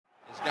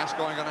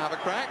Gascoigne going to have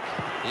a crack?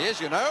 He is,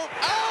 you know.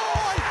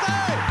 Oh, I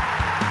say!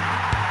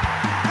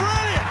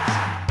 Brilliant!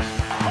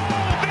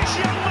 Oh, this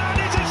young man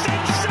is a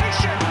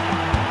sensation!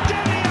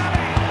 Dele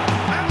Alli,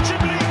 out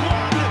of League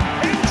One,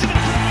 into the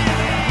Premier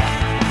League.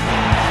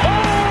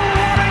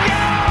 Oh, what a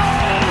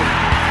goal!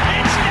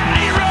 It's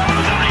Danny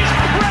Rose on his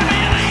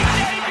Premier League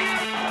debut.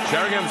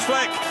 Sheringham's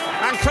flick,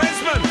 and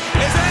Klinsmann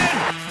is in!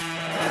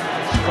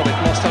 He's got it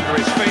lost under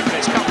his feet, and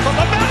it's come from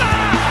the Miller!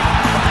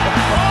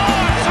 Oh,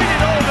 I've seen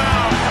it all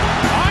now!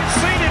 I've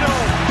seen it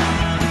all!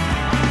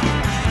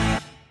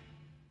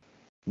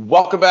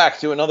 Welcome back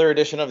to another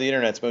edition of the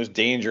internet's most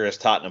dangerous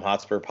Tottenham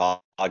Hotspur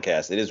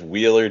podcast. It is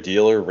Wheeler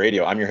Dealer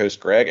Radio. I'm your host,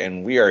 Greg,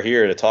 and we are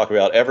here to talk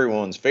about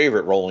everyone's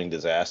favorite rolling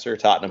disaster,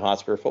 Tottenham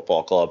Hotspur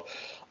Football Club.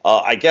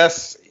 I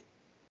guess,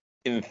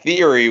 in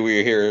theory,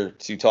 we're here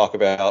to talk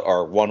about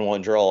our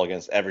 1-1 draw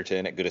against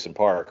Everton at Goodison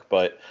Park.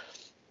 But,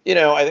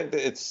 I think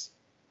that it's,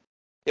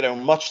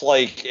 much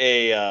like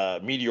a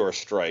meteor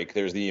strike,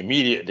 there's the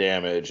immediate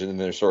damage, and then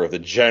there's sort of the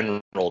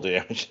general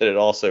damage that it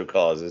also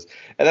causes.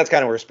 And that's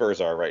kind of where Spurs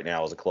are right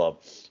now as a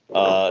club.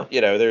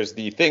 There's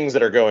the things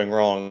that are going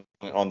wrong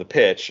on the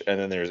pitch, and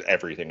then there's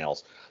everything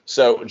else.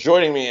 So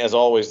joining me, as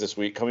always, this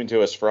week, coming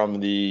to us from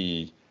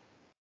the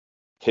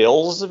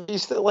hills of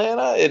East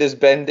Atlanta, it is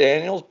Ben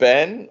Daniels.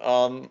 Ben,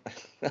 how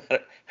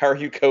are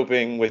you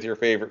coping with your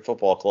favorite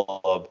football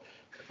club?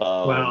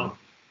 Well,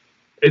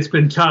 it's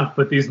been tough,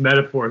 but these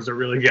metaphors are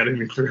really getting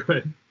me through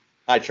it.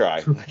 I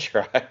try.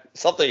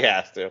 Something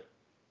has to.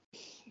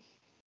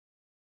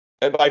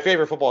 And by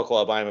favorite football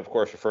club, I am, of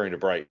course, referring to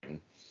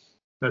Brighton.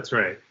 That's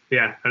right.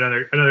 Yeah,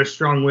 another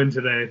strong win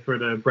today for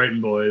the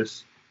Brighton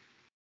boys.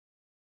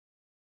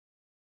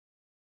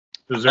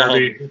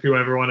 Deservy, if you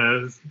ever want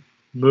to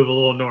move a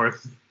little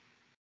north.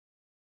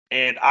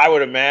 And I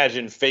would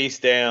imagine face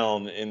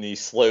down in the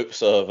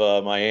slopes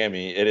of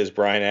Miami, it is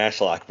Brian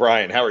Ashlock.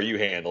 Brian, how are you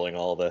handling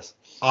all this?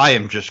 I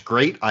am just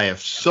great. I have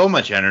so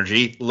much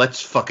energy.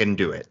 Let's fucking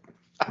do it.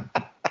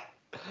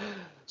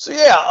 So,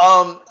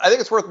 I think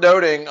it's worth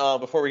noting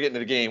before we get into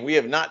the game, we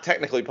have not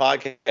technically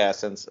podcast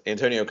since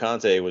Antonio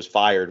Conte was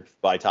fired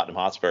by Tottenham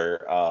Hotspur,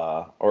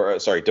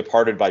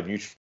 departed by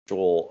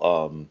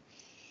mutual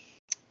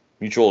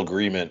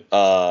agreement.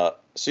 A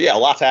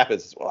lot's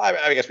happened. Well,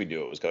 I guess we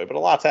knew it was going, but a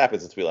lot's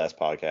happened since we last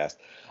podcast.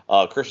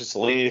 Christian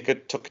Salini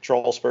took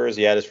control of Spurs.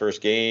 He had his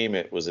first game.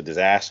 It was a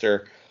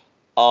disaster.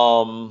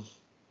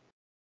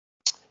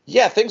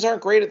 Things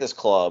aren't great at this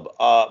club.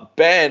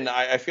 Ben,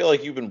 I feel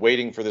like you've been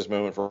waiting for this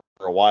moment for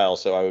a while,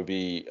 so I would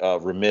be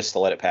remiss to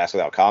let it pass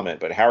without comment.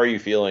 But how are you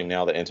feeling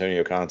now that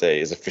Antonio Conte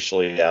is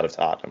officially out of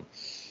Tottenham?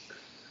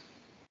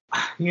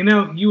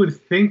 You would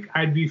think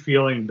I'd be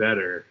feeling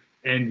better,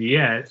 and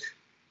yet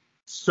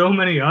so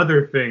many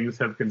other things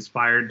have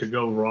conspired to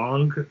go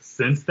wrong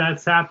since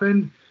that's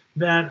happened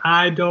that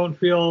I don't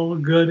feel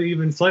good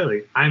even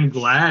slightly. I'm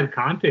glad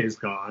Conte's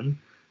gone,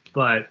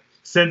 but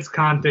since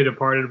Conte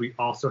departed, we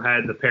also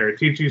had the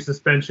Paratici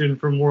suspension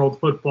from World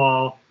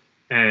Football,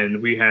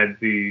 and we had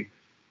the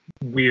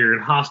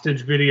weird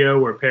hostage video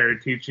where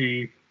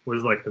Paratici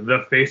was like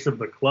the face of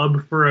the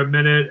club for a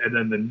minute, and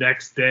then the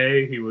next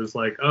day he was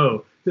like,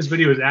 oh, this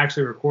video was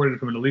actually recorded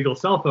from an illegal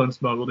cell phone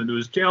smuggled into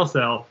his jail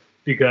cell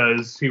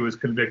because he was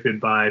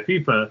convicted by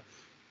FIFA.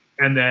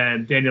 And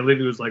then Daniel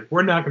Levy was like,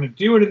 we're not going to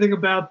do anything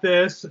about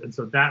this, and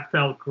so that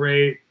felt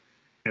great.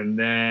 And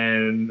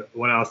then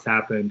what else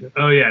happened?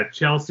 Oh, yeah,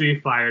 Chelsea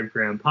fired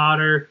Graham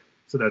Potter.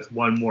 So that's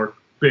one more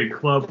big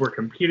club we're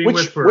competing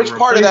with. Which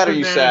part of that are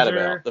you sad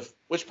about?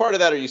 Which part of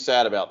that are you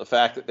sad about? The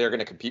fact that they're going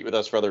to compete with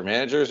us for other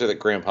managers, or that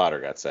Graham Potter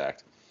got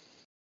sacked?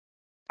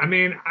 I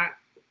mean,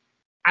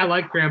 I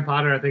like Graham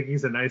Potter. I think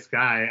he's a nice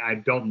guy. I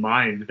don't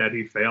mind that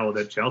he failed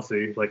at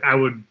Chelsea.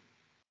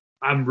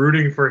 I'm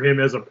rooting for him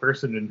as a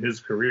person in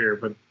his career,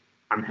 but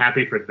I'm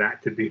happy for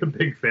that to be a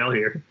big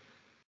failure.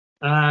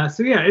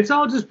 It's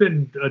all just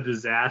been a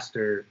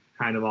disaster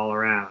kind of all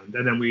around.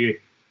 And then we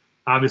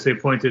obviously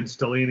appointed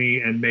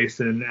Stellini and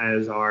Mason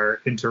as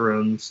our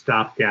interim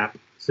stopgap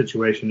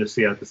situation to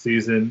see out the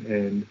season.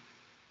 And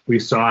we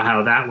saw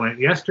how that went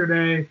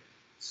yesterday.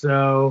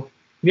 So,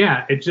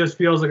 it just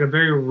feels like a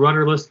very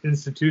rudderless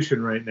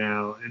institution right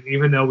now. And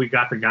even though we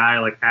got the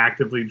guy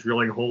actively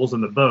drilling holes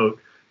in the boat,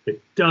 it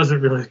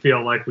doesn't really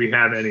feel like we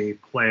have any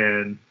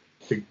plan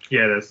to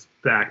get us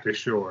back to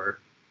shore.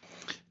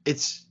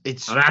 It's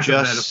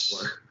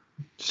just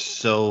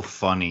so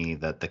funny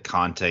that the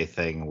Conte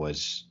thing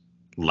was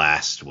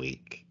last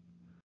week.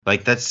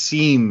 That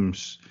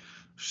seems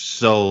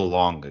so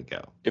long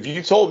ago. If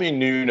you told me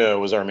Nuno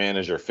was our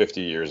manager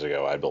 50 years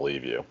ago, I'd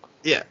believe you.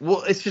 Yeah,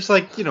 well, it's just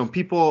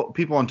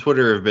people on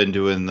Twitter have been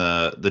doing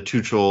the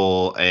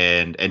Tuchel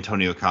and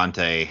Antonio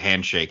Conte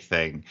handshake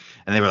thing,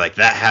 and they were like,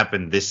 that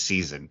happened this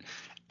season.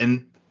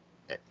 And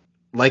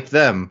like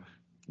them,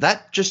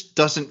 that just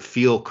doesn't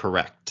feel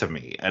correct to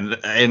me. And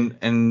I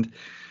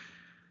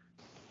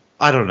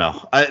don't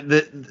know.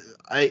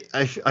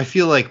 I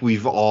feel like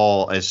we've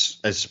all, as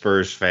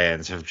Spurs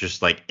fans, have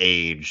just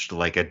aged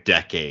a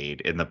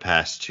decade in the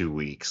past 2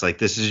 weeks.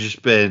 This has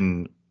just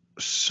been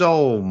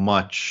so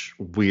much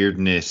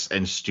weirdness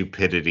and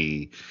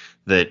stupidity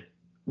that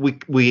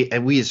we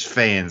as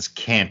fans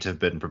can't have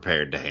been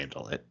prepared to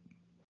handle it.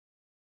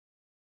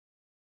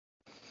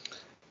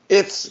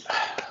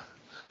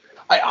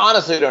 I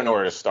honestly don't know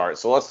where to start.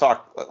 So let's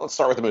start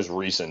with the most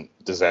recent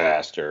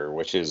disaster,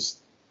 which is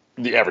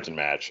the Everton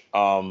match.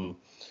 So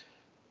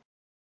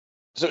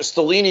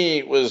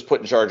Stellini was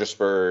put in charge of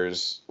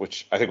Spurs,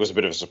 which I think was a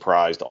bit of a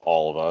surprise to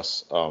all of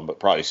us, but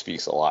probably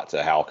speaks a lot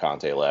to how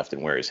Conte left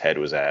and where his head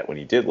was at when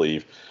he did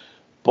leave.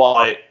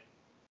 But,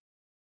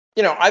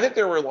 I think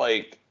there were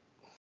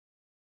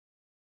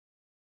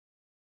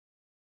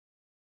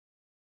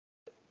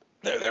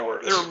there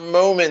were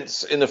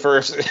moments in the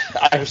first.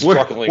 I was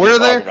struggling to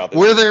talk about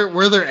this.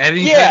 Were there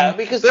anything? Yeah,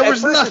 because there at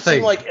was first nothing. It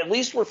seemed like at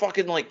least we're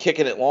fucking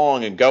kicking it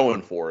long and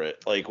going for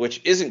it,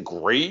 which isn't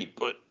great,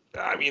 but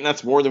I mean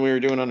that's more than we were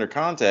doing under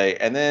Conte.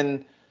 And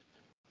then,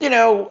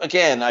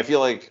 again, I feel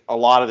like a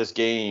lot of this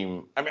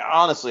game. I mean,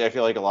 honestly, I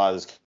feel like a lot of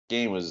this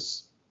game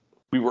was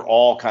we were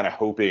all kind of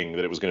hoping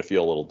that it was going to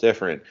feel a little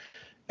different,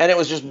 and it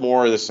was just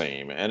more of the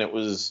same. And it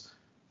was.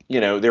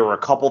 There were a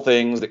couple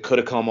things that could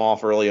have come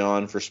off early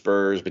on for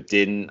Spurs, but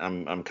didn't.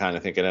 I'm kind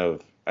of thinking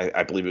of,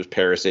 I believe it was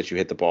Perisic who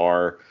hit the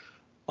bar.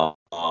 There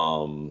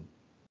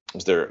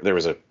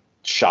was a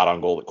shot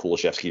on goal that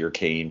Kulishevsky or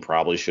Kane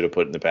probably should have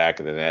put in the back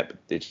of the net, but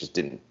it just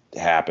didn't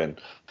happen.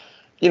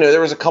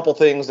 There was a couple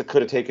things that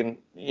could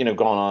have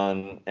gone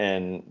on,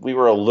 and we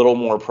were a little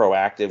more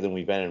proactive than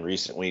we've been in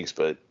recent weeks,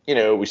 but,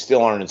 we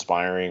still aren't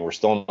inspiring. We're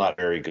still not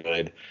very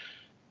good.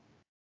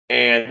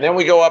 And then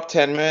we go up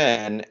 10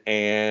 men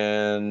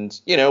and,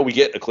 we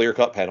get a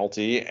clear-cut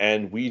penalty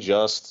and we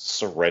just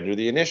surrender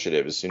the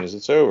initiative as soon as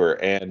it's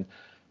over. And,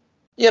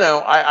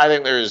 I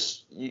think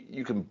there's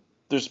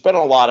been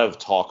a lot of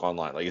talk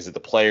online. Is it the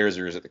players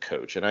or is it the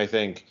coach? And I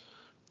think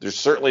there's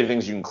certainly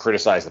things you can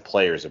criticize the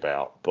players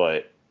about.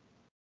 But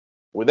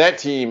with that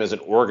team as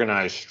an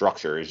organized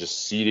structure is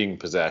just ceding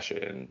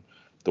possession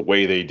the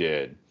way they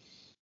did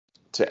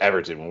to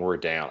Everton when we're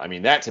down. I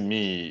mean, that to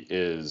me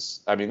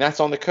that's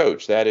on the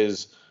coach. That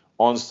is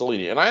on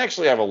Stellini. And I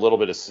actually have a little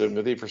bit of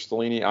sympathy for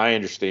Stellini. I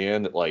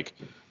understand that,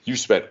 you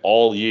spent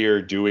all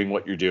year doing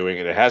what you're doing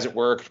and it hasn't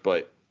worked,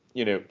 but,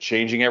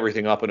 changing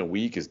everything up in a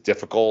week is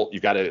difficult.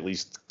 You've got to at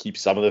least keep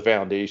some of the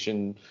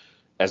foundation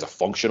as a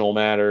functional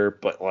matter.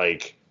 But,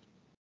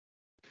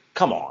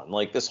 come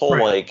on. This whole,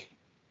 right.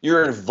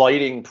 You're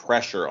inviting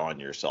pressure on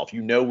yourself.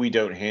 We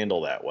don't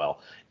handle that well.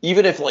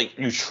 Even if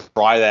you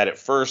try that at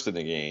first in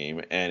the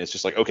game and it's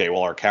just okay,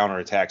 well, our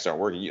counterattacks aren't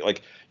working. You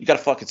got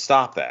to fucking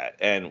stop that.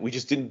 And we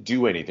just didn't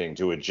do anything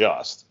to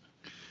adjust.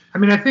 I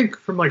mean, I think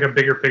from a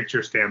bigger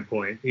picture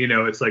standpoint,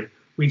 it's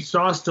we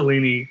saw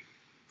Stellini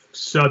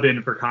sub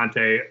in for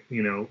Conte,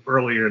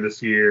 earlier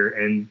this year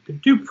and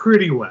do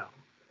pretty well.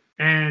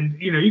 And,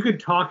 you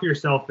could talk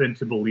yourself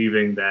into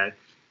believing that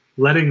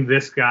letting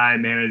this guy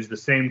manage the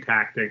same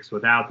tactics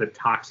without the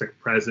toxic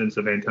presence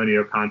of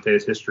Antonio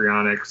Conte's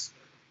histrionics,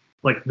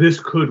 this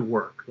could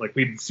work.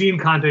 We'd seen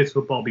Conte's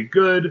football be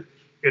good.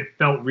 It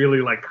felt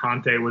really like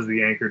Conte was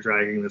the anchor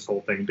dragging this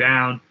whole thing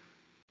down.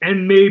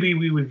 And maybe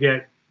we would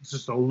get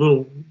just a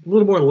little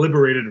more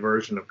liberated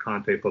version of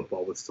Conte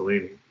football with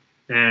Stellini.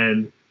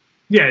 And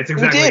yeah, it's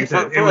exactly we did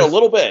like for a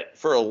little bit.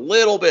 For a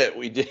little bit,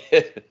 we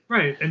did.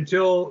 Right,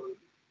 until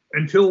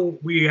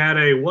we had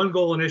a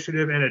 1-goal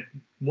initiative and a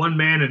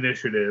 1-man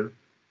initiative,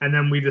 and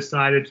then we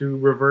decided to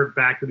revert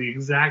back to the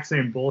exact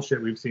same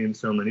bullshit we've seen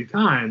so many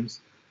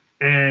times.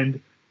 And,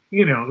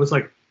 it was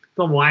the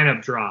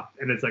lineup dropped,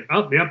 and it's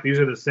oh, yep, these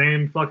are the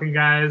same fucking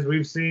guys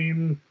we've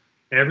seen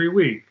every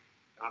week.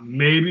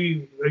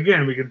 Maybe,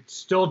 again, we could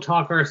still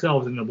talk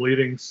ourselves into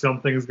believing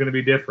something's going to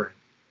be different.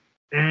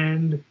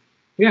 And,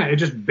 yeah, it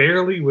just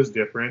barely was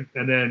different,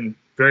 and then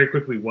very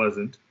quickly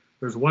wasn't.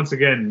 There's once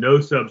again no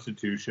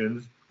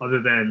substitutions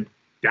other than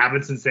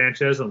Davinson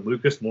Sanchez and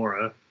Lucas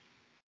Moura,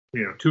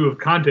 two of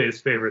Conte's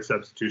favorite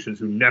substitutions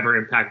who never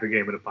impact the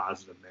game in a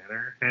positive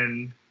manner.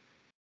 And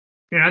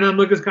and then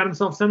Lucas got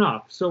himself sent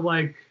off. So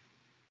well,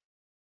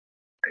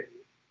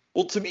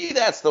 to me,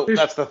 that's the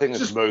thing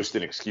that's most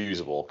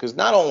inexcusable, because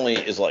not only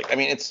is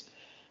it's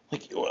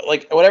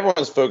what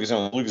everyone's focusing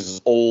on. Lucas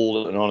is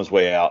old and on his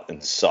way out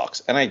and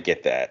sucks, and I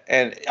get that.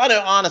 And I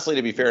know, honestly,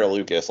 to be fair to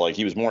Lucas,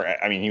 he was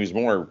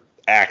more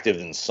active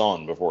than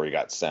Son before he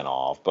got sent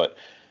off. But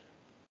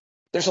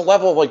there's a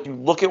level of you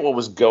look at what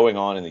was going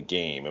on in the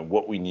game and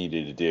what we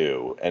needed to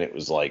do, and it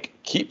was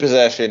keep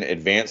possession,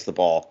 advance the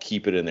ball,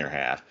 keep it in their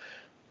half.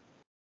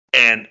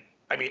 And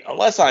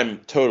unless I'm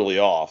totally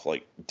off,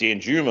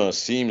 Danjuma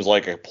seems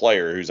like a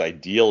player who's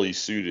ideally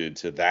suited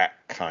to that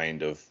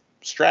kind of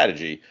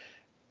strategy.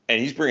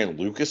 And he's bringing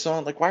Lucas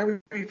on. Why are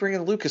we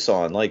bringing Lucas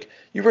on?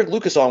 You bring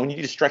Lucas on when you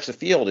need to stretch the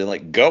field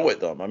and go at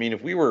them.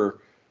 If we were,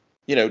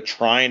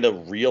 trying to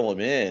reel him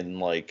in,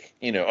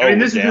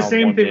 this is the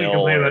same thing we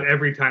complain about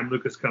every time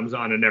Lucas comes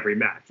on in every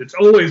match. It's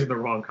always in the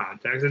wrong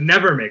context. It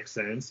never makes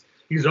sense.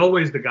 He's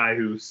always the guy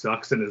who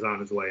sucks and is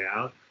on his way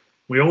out.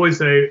 We always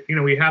say,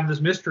 we have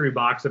this mystery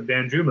box of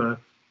Danjuma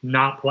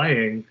not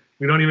playing.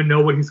 We don't even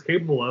know what he's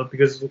capable of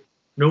because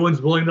No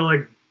one's willing to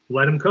like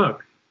let him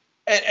cook.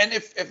 And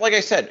if like I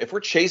said, if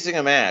we're chasing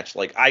a match,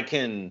 like I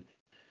can.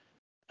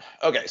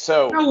 Okay,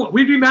 so No,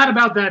 we'd be mad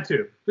about that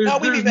too. we'd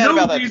be mad no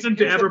about that. reason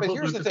to ever put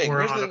Here's the Lucas thing. Moura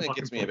Here's on the a thing that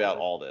fucking gets me football.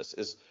 about all this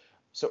is,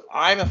 so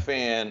I'm a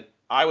fan.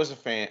 I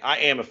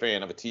am a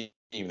fan of a team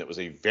that was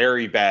a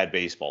very bad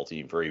baseball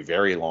team for a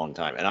very long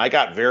time, and I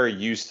got very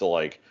used to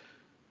like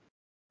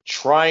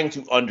trying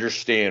to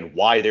understand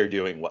why they're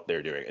doing what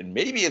they're doing. And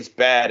maybe it's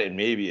bad and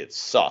maybe it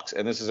sucks.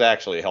 And this is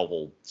actually a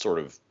helpful sort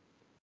of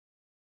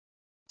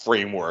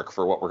framework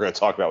for what we're going to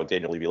talk about with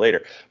Daniel Levy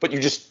later. But you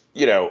just,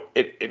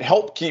 it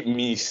helped keep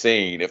me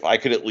sane if I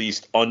could at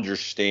least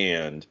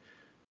understand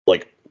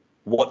like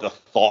what the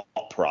thought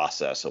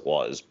process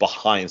was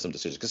behind some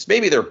decisions. Because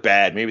maybe they're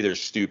bad, maybe they're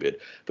stupid.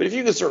 But if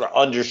you can sort of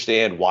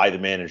understand why the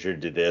manager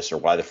did this or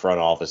why the front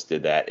office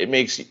did that, it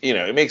makes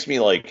me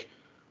like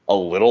a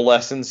little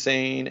less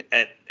insane.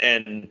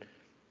 And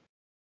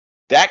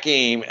that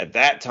game at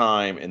that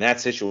time in that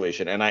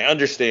situation, and I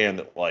understand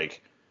that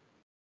like,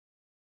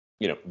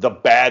 the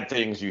bad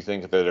things you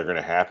think that are going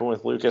to happen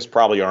with Lucas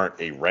probably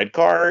aren't a red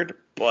card,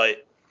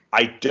 but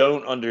I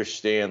don't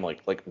understand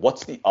like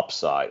what's the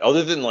upside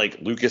other than like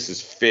Lucas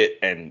is fit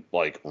and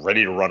like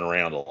ready to run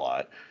around a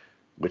lot,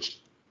 which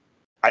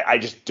I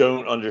just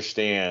don't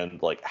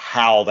understand like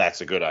how that's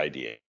a good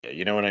idea.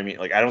 You know what I mean?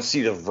 Like I don't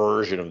see the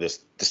version of this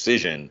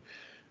decision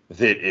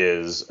that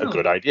is a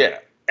good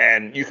idea.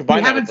 And you combine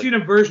we haven't that seen a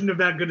version of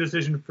that good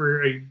decision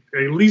for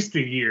at least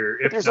a year,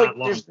 if not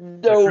longer. There's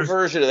no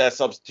version of that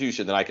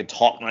substitution that I could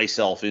talk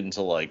myself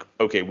into like,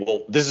 okay,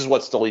 well, this is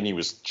what Stellini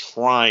was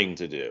trying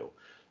to do.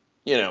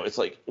 It's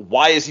like,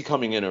 why is he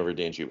coming in over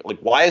Danjuma? Like,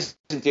 why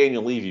hasn't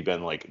Daniel Levy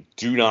been like,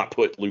 do not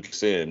put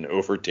Lucas in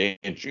over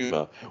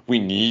Danjuma? We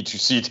need to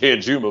see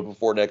Danjuma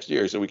before next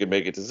year so we can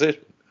make a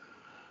decision.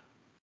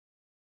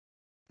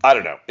 I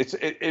don't know. It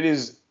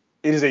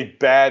is a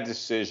bad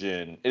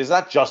decision. It is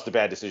not just a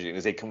bad decision. It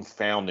is a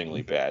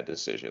confoundingly bad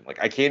decision. Like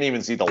I can't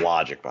even see the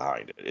logic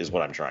behind it. Is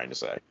what I'm trying to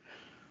say.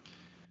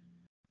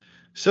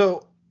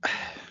 So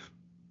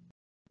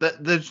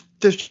there's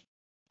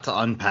to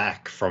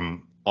unpack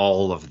from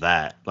all of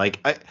that. Like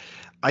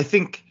I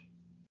think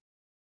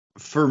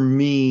for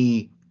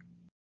me,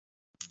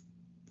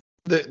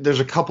 there's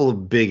a couple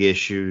of big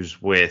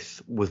issues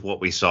with what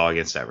we saw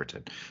against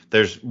Everton.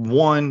 There's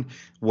one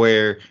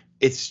where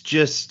it's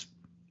just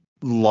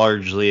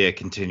largely a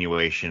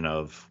continuation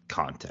of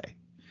Conte.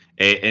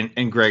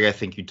 And Greg, I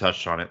think you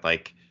touched on it.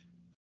 Like,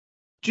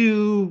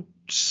 do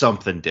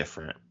something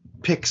different.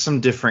 Pick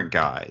some different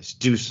guys.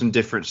 Do some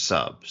different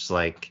subs.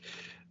 Like,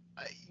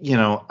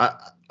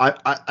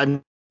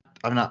 I'm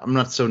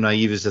not so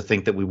naive as to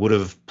think that we would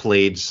have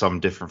played some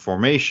different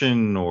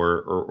formation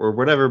or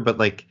whatever. But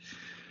like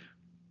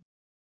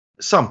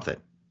something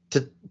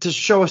to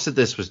show us that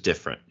this was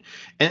different.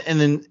 And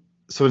then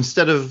so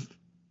instead of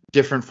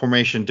different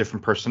formation,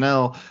 different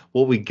personnel,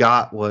 what we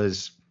got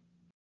was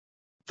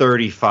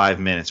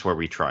 35 minutes where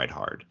we tried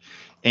hard.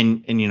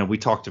 And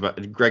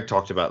Greg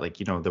talked about like,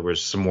 there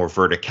was some more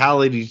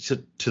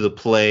verticality to the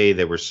play.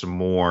 There was some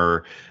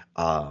more,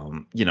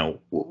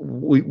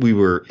 we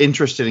were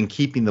interested in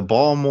keeping the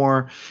ball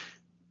more,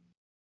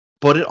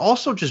 but it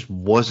also just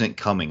wasn't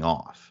coming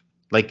off.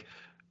 Like,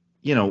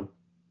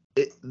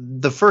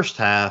 the first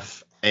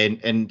half,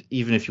 and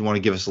even if you want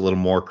to give us a little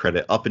more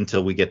credit, up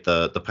until we get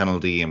the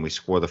penalty and we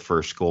score the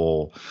first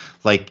goal,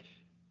 like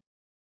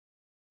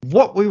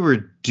what we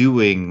were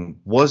doing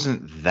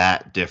wasn't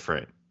that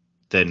different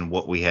than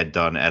what we had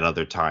done at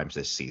other times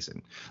this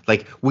season.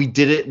 Like we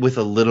did it with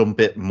a little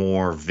bit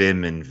more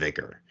vim and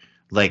vigor.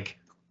 Like,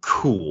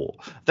 cool.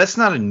 That's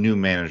not a new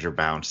manager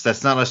bounce.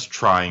 That's not us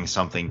trying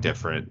something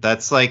different.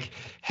 That's like,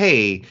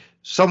 hey,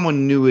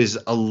 someone new is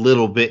a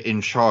little bit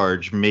in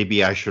charge.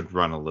 Maybe I should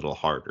run a little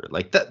harder.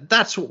 Like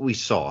that's what we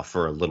saw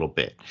for a little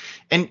bit.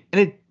 And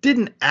it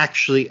didn't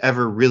actually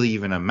ever really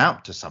even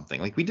amount to something.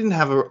 Like we didn't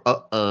have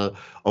a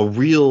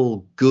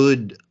real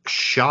good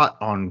shot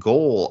on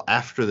goal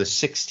after the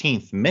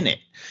 16th minute.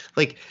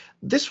 Like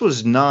this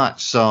was not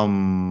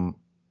some,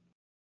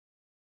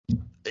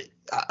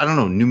 I don't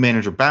know, new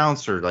manager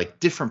bounce or like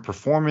different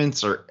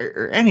performance or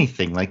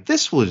anything. Like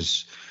this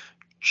was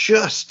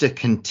just a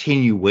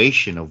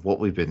continuation of what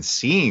we've been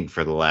seeing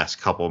for the last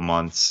couple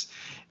months,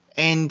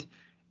 and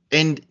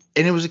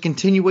it was a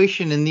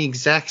continuation in the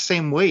exact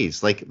same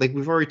ways, like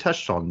we've already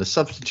touched on the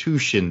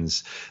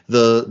substitutions,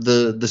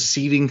 the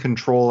seating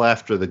control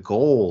after the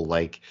goal.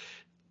 Like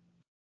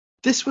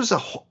this was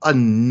a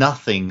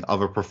nothing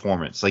of a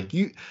performance. Like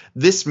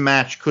this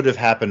match could have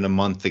happened a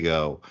month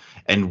ago,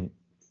 and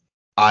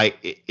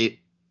there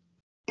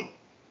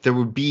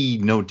would be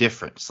no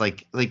difference.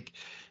 Like.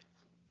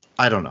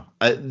 I don't know.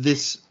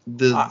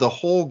 The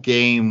whole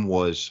game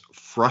was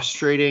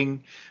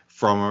frustrating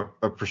from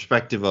a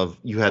perspective of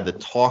you had the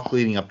talk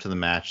leading up to the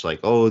match, like,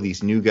 oh,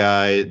 these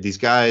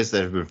guys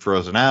that have been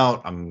frozen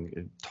out.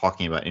 I'm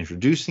talking about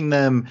introducing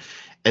them,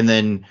 and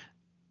then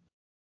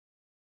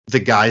the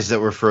guys that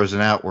were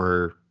frozen out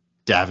were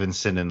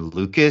Davinson and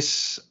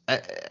Lucas.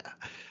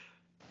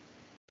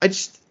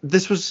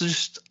 This was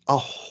just a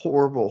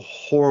horrible,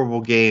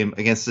 horrible game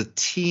against a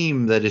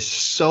team that is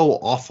so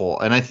awful.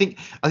 And I think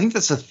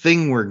that's the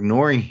thing we're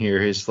ignoring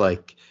here is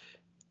like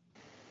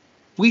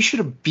we should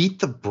have beat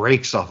the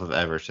brakes off of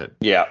Everton.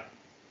 Yeah.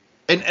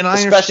 And I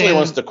especially understand,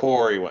 once the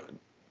Corey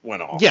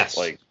went off. Yes.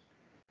 Like,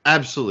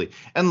 absolutely.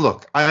 And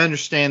look, I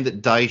understand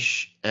that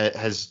Dyche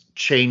has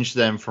changed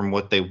them from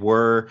what they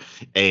were,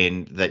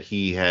 and that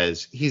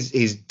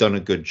he's done a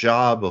good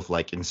job of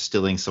like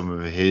instilling some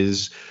of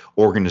his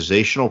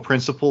organizational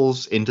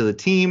principles into the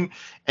team.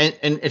 And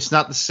it's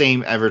not the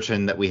same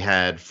Everton that we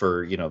had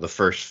for, the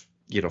first,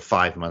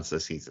 5 months of the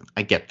season.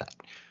 I get that.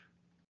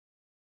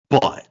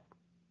 But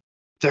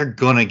they're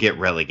gonna get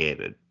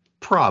relegated,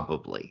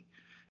 probably.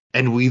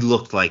 And we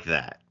looked like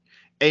that.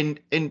 And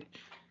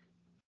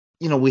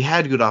we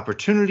had good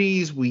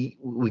opportunities. We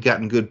got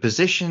in good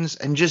positions,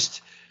 and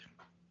just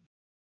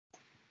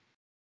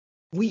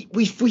we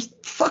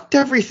fucked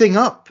everything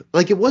up.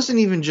 Like, it wasn't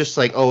even just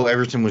like, oh,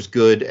 Everton was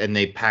good and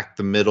they packed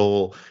the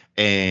middle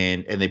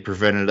and they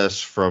prevented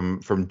us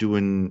from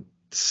doing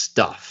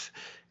stuff.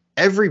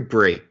 Every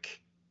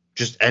break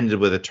just ended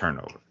with a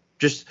turnover.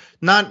 Just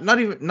not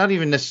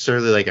even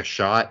necessarily like a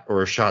shot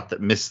or a shot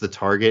that missed the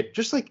target.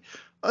 Just like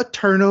a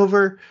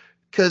turnover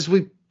because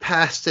we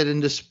passed it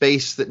into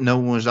space that no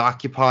one was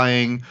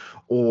occupying,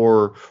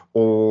 or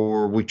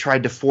we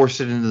tried to force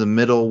it into the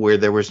middle where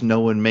there was no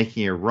one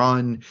making a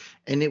run,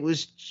 and it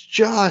was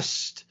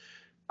just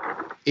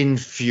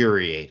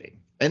infuriating.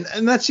 And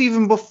that's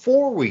even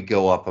before we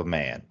go up a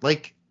man.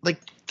 Like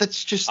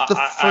that's just the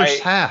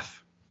first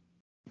half.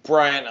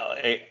 Brian,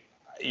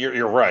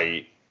 you're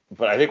right,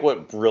 but I think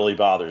what really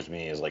bothers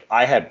me is like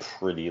I had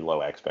pretty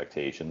low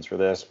expectations for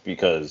this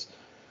because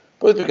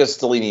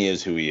Stellini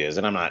is who he is,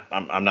 and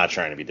I'm not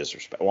trying to be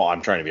disrespectful. Well,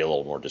 I'm trying to be a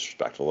little more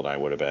disrespectful than I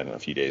would have been a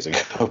few days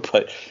ago.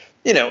 But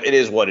it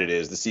is what it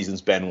is. The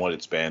season's been what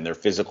it's been. Their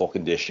physical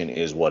condition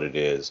is what it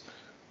is.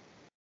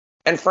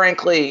 And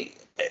frankly,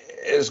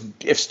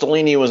 if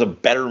Stellini was a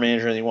better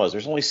manager than he was,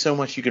 there's only so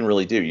much you can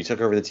really do. You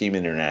took over the team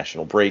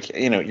international break.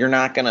 You're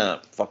not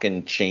gonna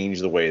fucking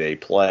change the way they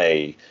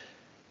play.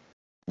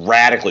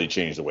 Radically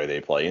change the way they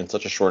play in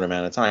such a short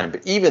amount of time.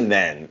 But even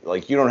then,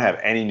 like, you don't have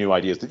any new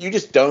ideas. That you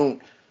just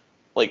don't.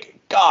 Like,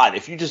 God,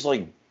 if you just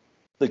like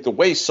the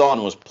way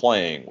Son was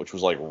playing, which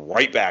was like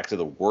right back to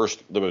the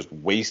most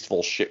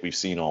wasteful shit we've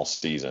seen all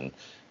season.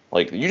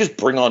 Like, you just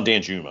bring on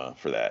Danjuma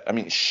for that. I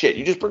mean, shit,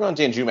 you just bring on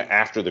Danjuma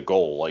after the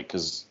goal, like,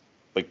 because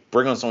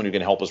bring on someone who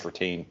can help us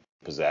retain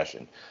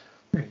possession.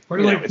 Or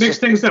mix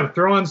things up.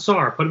 Throw on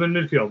Sarr, put him in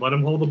midfield, let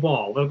him hold the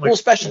ball. Well,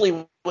 especially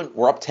when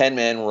we're up 10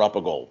 men, we're up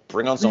a goal.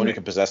 Bring on someone who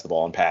can possess the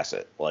ball and pass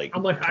it. Like,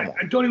 I'm like, I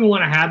don't even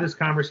want to have this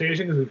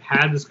conversation because we've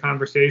had this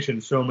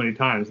conversation so many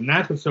times, and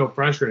that's what's so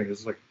frustrating.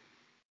 Is like,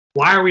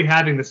 why are we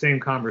having the same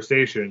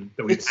conversation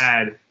that we've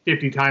had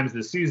 50 times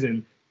this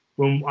season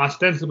when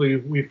ostensibly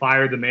we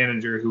fired the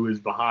manager who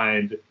is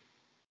behind,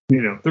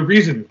 the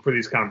reason for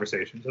these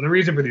conversations and the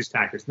reason for these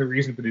tactics and the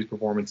reason for these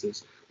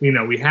performances?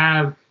 We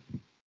have.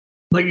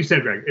 Like you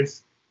said, Greg,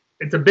 it's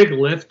a big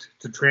lift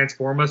to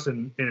transform us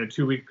in a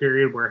 2-week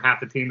period where half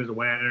the team is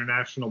away on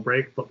international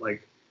break. But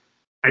like,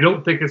 I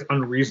don't think it's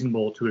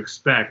unreasonable to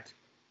expect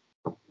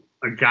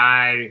a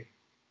guy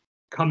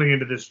coming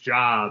into this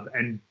job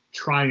and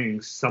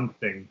trying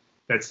something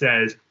that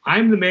says,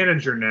 I'm the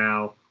manager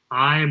now.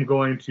 I am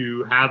going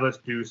to have us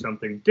do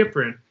something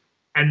different,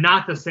 and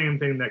not the same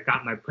thing that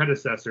got my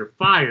predecessor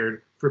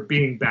fired for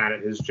being bad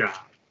at his job.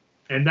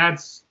 And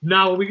that's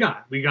not what we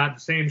got. We got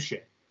the same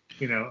shit.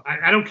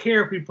 I don't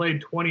care if we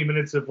played 20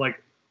 minutes of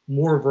like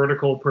more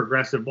vertical,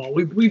 progressive ball.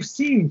 We've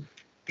seen,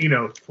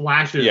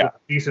 flashes of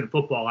decent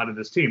football out of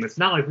this team. It's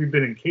not like we've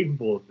been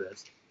incapable of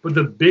this, but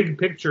the big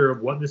picture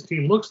of what this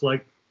team looks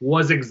like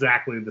was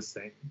exactly the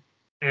same.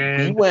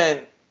 And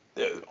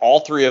all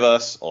three of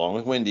us, along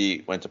with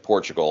Wendy, went to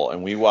Portugal,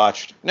 and we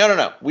watched.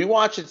 No. We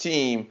watched a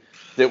team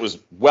that was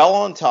well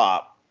on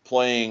top,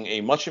 playing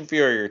a much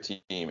inferior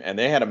team, and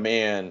they had a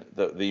man.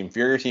 The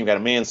inferior team got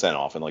a man sent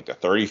off in like the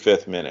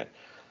 35th minute.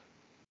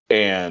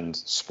 And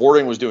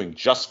Sporting was doing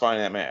just fine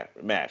in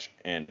that match.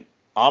 And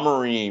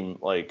Amorim,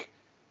 like,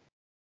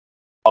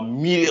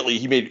 immediately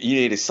he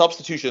made a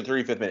substitution in the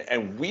 35th minute.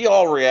 And we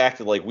all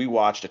reacted like we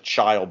watched a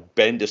child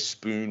bend a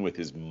spoon with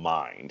his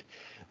mind.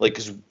 Like,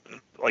 because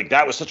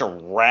that was such a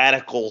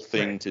radical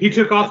thing to do. He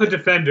took off a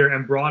defender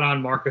and brought on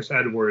Marcus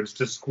Edwards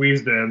to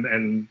squeeze them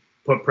and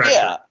put pressure.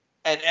 Yeah.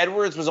 And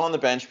Edwards was on the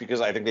bench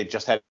because I think they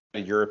just had a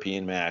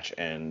European match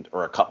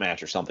or a cup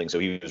match or something, so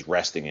he was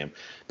resting him.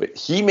 But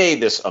he made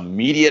this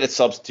immediate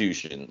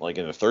substitution, like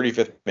in the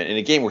 35th minute, in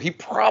a game where he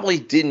probably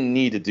didn't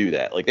need to do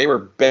that. Like, they were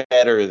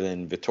better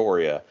than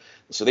Vitoria,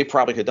 so they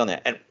probably could have done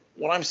that. And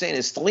what I'm saying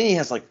is Stellini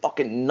has like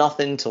fucking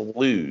nothing to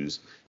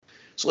lose.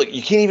 So like,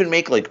 you can't even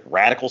make like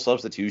radical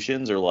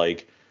substitutions or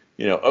like,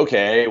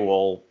 okay,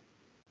 well,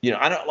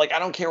 I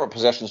don't care what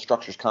possession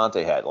structures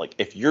Conte had. Like,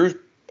 if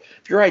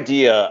your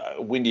idea,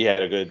 Wendy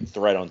had a good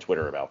thread on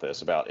Twitter about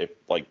this, about if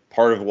like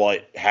part of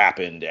what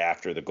happened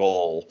after the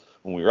goal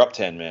when we were up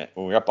 10 men,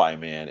 when we were up by a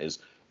man, is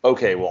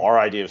okay. Well, our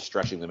idea of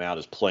stretching them out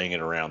is playing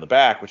it around the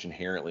back, which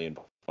inherently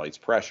fights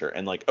pressure.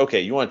 And like,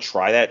 okay, you want to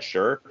try that,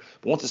 sure.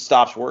 But once it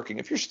stops working,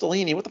 if you're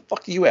Stellini, what the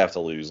fuck do you have to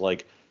lose?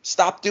 Like,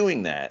 stop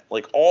doing that.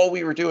 Like, all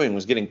we were doing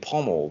was getting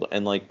pummeled,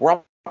 and like, we're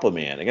up a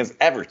man against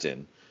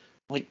Everton.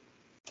 Like,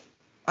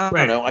 I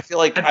don't know. I feel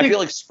like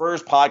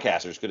Spurs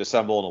podcasters could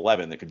assemble an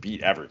 11 that could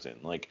beat Everton.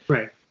 Like,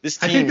 this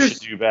team should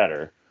do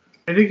better.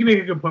 I think you make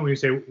a good point when you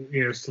say,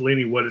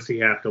 Stellini, what does he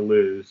have to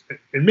lose?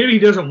 And maybe he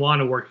doesn't want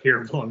to work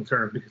here long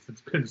term because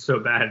it's been so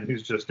bad and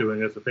he's just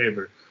doing us a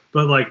favor.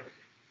 But, like,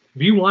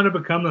 if you want to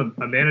become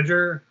a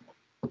manager,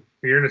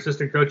 you're an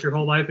assistant coach your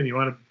whole life and you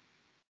want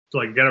to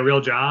like, get a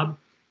real job,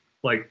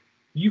 like,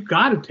 you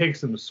got to take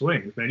some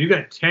swings, man. You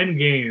got 10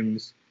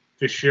 games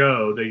to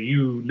show that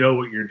you know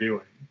what you're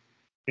doing.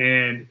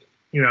 And,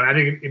 I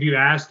think if you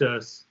asked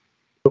us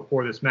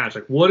before this match,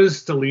 like, what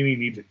does Stellini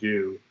need to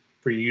do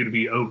for you to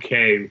be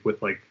okay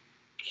with, like,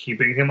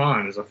 keeping him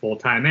on as a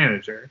full-time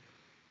manager?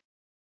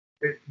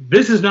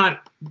 This is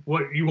not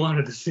what you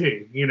wanted to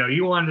see.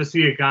 You wanted to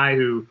see a guy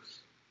who,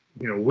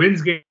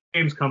 wins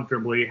games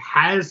comfortably,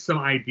 has some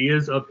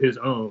ideas of his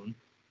own,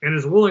 and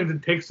is willing to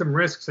take some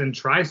risks and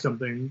try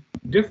something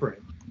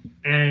different.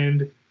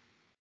 And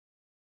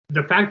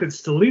the fact that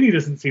Stellini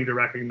doesn't seem to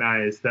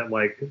recognize that,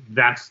 like,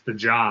 that's the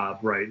job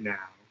right now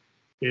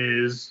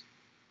is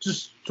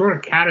just sort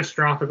of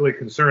catastrophically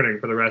concerning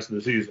for the rest of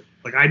the season.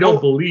 Like, I don't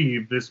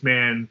believe this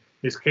man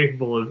is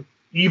capable of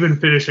even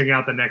finishing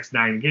out the next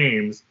 9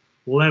 games,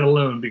 let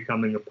alone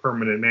becoming a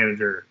permanent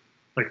manager.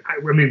 Like, I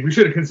mean, we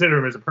should have considered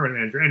him as a permanent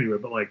manager anyway,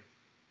 but, like,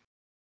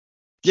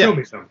 show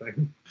me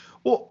something.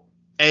 Well,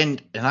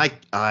 and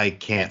I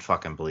can't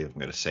fucking believe I'm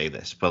going to say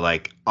this, but,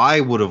 like,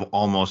 I would have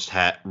almost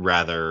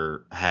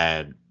rather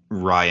had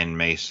Ryan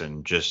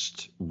Mason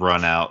just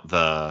run out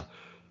the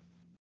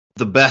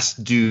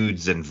best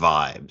dudes and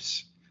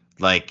vibes.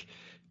 Like,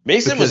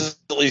 Mason was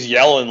at least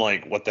yelling,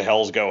 like, what the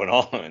hell's going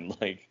on?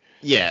 Like,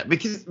 yeah,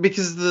 because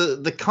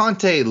the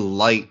Conte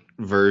light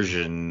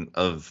version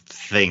of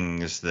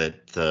things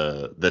that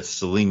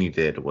Stellini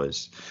did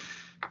was,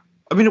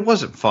 I mean, it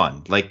wasn't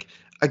fun. Like,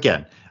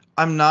 again,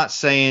 I'm not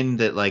saying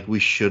that, like, we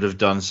should have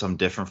done some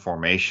different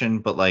formation,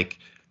 but, like,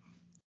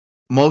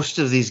 most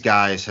of these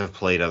guys have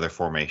played other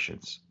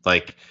formations.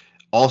 Like,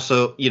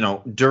 also,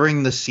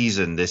 during the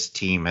season, this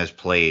team has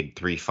played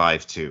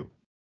 3-5-2.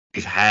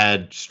 We've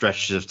had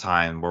stretches of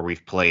time where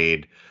we've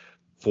played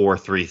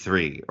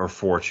 4-3-3 or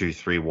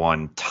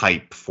 4-2-3-1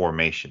 type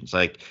formations.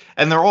 Like,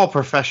 and they're all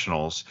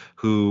professionals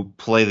who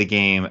play the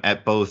game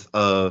at both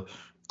a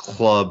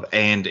club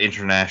and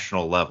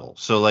international level.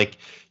 So, like,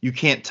 you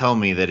can't tell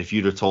me that if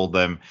you'd have told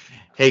them,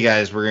 hey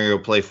guys, we're going to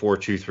go play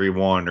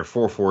 4-2-3-1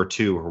 or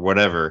 4-4-2 or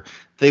whatever,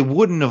 they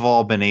wouldn't have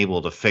all been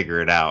able to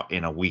figure it out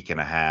in a week and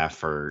a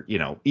half or,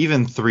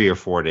 even 3 or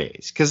 4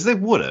 days, because they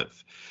would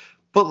have.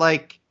 But,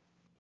 like,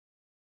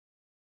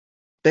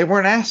 they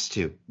weren't asked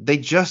to. They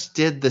just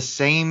did the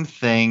same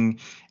thing,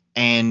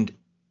 and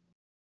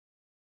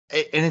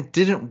it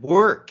didn't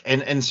work.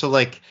 And so,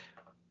 like,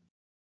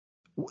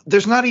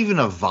 there's not even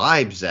a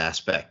vibes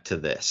aspect to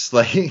this.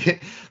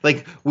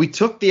 Like we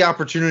took the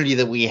opportunity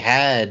that we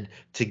had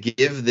to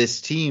give this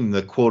team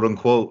the quote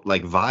unquote,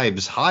 like,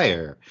 vibes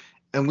hire,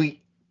 and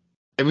we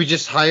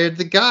just hired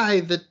the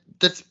guy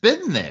that's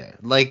been there.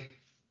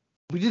 Like,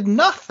 we did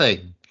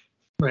nothing.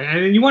 Right,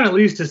 and you want at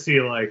least to see,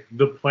 like,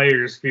 the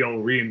players feel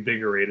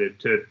reinvigorated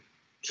to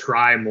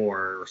try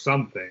more or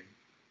something.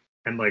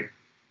 And, like,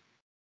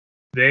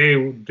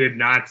 they did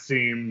not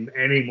seem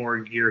any more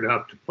geared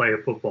up to play a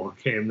football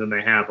game than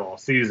they have all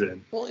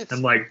season. Well,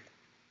 and, like,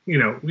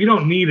 we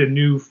don't need a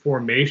new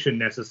formation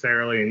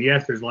necessarily. And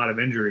yes, there's a lot of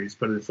injuries,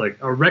 but it's like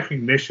a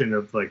recognition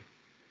of, like,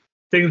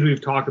 things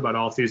we've talked about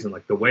all season,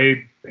 like the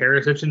way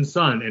Perisic and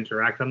Son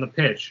interact on the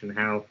pitch and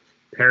how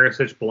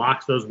Perisic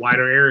blocks those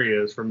wider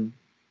areas from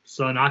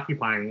Son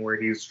occupying where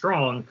he's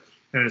strong,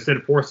 and instead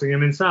of forcing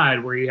him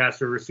inside where he has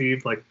to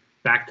receive, like,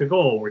 back to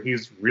goal where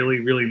he's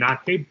really, really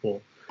not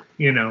capable.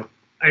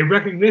 A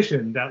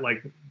recognition that,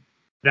 like,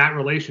 that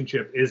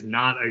relationship is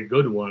not a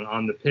good one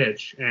on the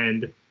pitch,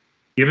 and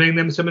giving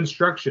them some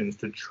instructions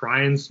to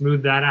try and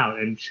smooth that out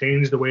and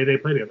change the way they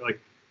play together.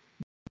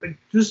 Like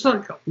just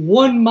like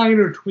one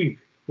minor tweak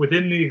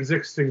within the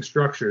existing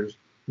structures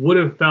would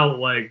have felt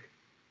like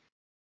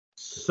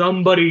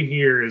somebody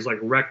here is, like,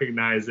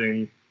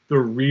 recognizing the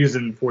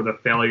reason for the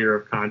failure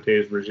of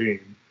Conte's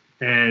regime.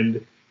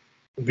 And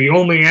the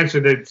only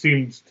answer that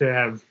seems to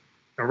have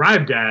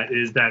arrived at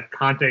is that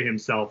Conte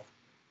himself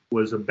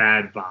was a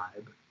bad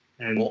vibe.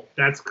 And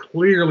that's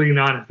clearly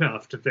not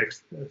enough to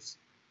fix this.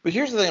 But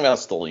here's the thing about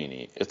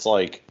Stellini. It's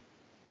like,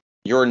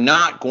 you're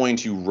not going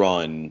to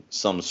run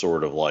some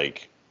sort of,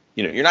 like,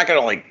 you're not going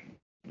to, like,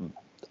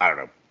 I don't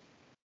know,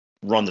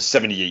 run the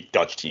 78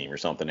 Dutch team or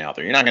something out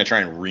there. You're not going to try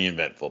and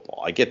reinvent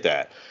football. I get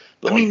that.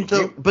 But, I mean,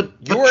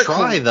 but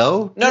try,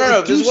 though.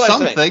 No. Do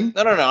something.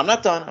 No. I'm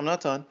not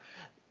done.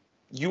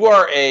 You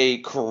are a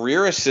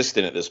career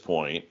assistant at this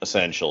point,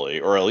 essentially,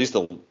 or at least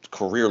a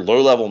career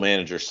low-level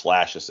manager /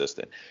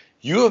 assistant.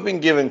 You have been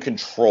given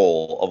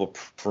control of a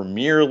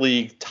Premier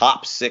League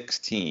top 6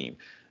 team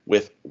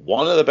with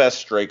one of the best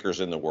strikers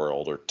in the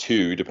world, or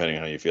two, depending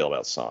on how you feel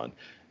about Son,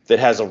 that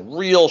has a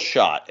real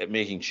shot at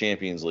making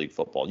Champions League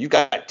football. You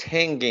got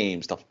 10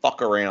 games to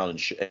fuck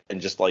around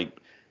and just like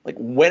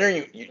when are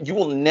you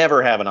will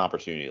never have an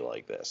opportunity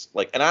like this.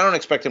 And I don't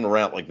expect him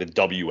around like the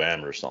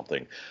WM or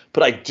something,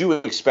 but I do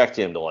expect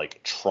him to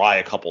like try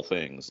a couple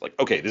things. Like,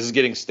 okay, this is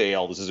getting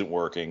stale, this isn't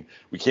working.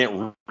 We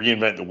can't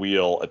reinvent the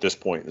wheel at this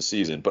point in the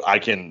season, but I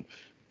can,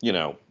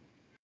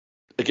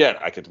 again,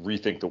 I could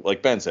rethink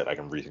like Ben said, I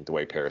can rethink the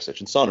way Perisic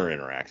and Son are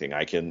interacting.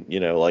 I can,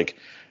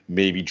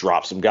 maybe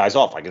drop some guys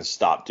off. I can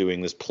stop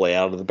doing this play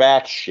out of the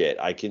back shit.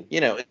 I can,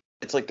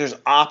 it's like there's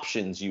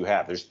options you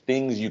have. There's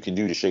things you can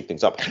do to shake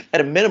things up.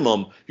 At a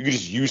minimum, you can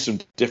just use some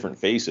different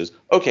faces.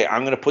 Okay,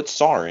 I'm going to put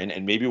Sarr in,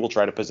 and maybe we'll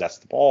try to possess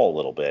the ball a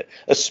little bit,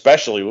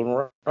 especially when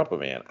we're up a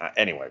man.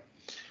 Anyway,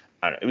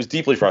 I don't know. It was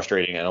deeply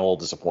frustrating and a little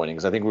disappointing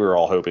because I think we were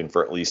all hoping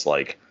for at least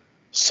like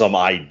some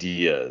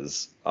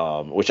ideas,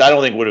 which I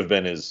don't think would have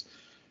been as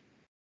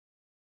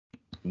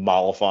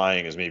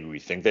mollifying as maybe we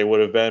think they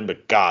would have been.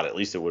 But God, at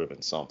least it would have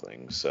been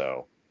something.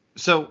 So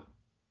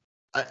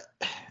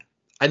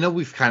I know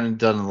we've kind of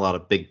done a lot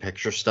of big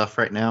picture stuff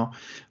right now,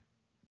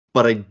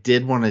 but I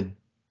did want to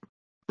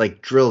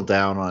like drill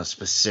down on a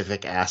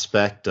specific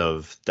aspect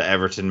of the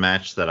Everton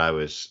match that I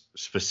was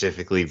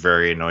specifically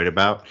very annoyed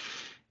about,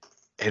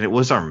 and it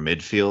was our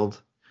midfield.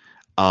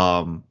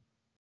 Højbjerg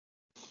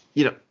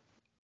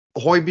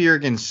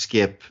and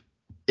Skip,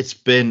 it's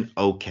been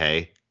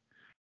okay,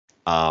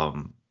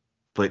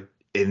 but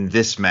in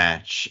this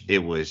match, it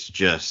was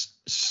just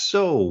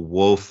so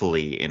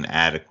woefully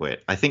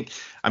inadequate.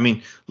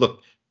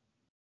 Look,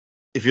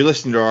 if you're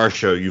listening to our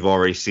show, you've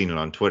already seen it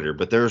on Twitter,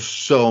 but there's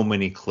so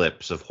many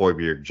clips of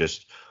Højbjerg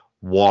just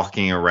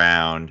walking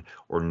around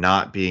or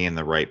not being in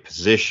the right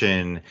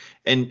position.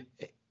 And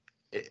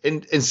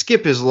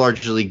Skip is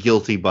largely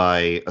guilty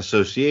by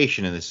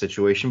association in this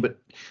situation, but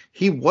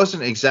he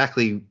wasn't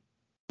exactly,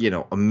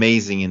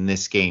 amazing in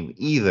this game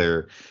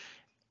either.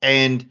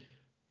 And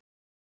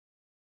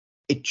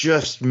it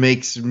just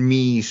makes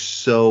me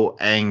so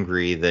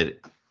angry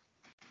that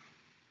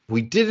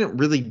we didn't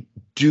really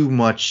do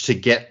much to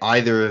get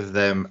either of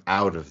them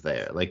out of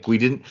there. Like we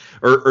didn't,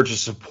 or to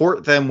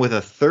support them with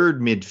a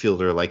third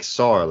midfielder like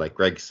Sarr, like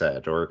Greg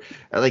said, or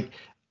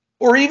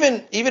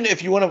even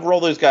if you want to roll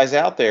those guys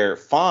out there,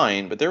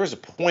 fine. But there was a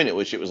point at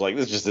which it was like,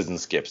 this just isn't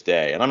Skip's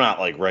day. And I'm not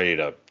like ready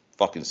to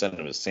fucking send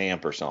him to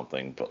Samp or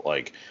something, but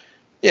like,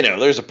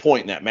 there's a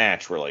point in that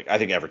match where like I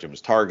think Everton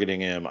was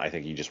targeting him. I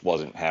think he just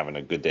wasn't having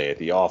a good day at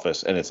the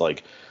office, and it's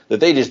like that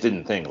they just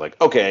didn't think like,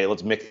 okay,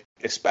 let's make,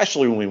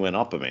 especially when we went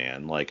up a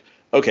man, like,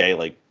 okay,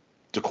 like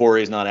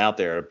Decore's not out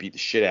there to beat the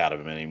shit out of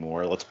him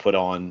anymore. Let's put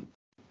on,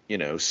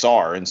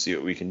 Sarr and see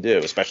what we can do,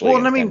 especially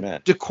against 10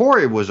 men.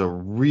 Decore was a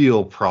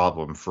real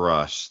problem for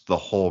us the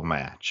whole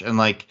match, and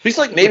like he's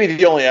like maybe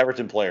the only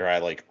Everton player I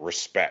like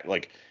respect.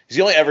 Like he's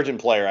the only Everton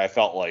player I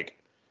felt like,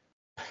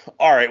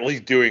 all right, well,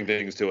 he's doing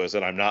things to us,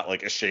 and I'm not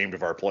like ashamed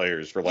of our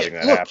players for letting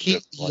that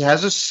happen. He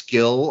has a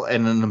skill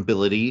and an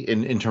ability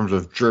in terms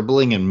of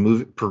dribbling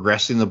and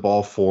progressing the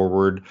ball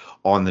forward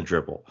on the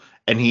dribble.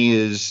 And he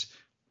is,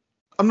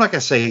 I'm not gonna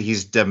say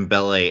he's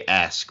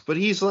Dembele-esque, but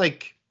he's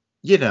like,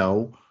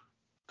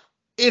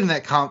 in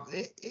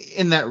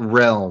that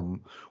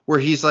realm where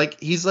he's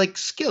like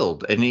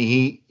skilled, and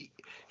he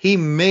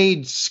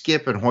made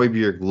Skip and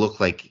Højbjerg look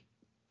like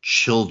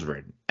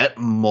children at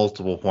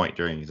multiple points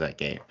during that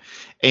game.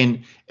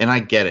 And I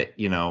get it,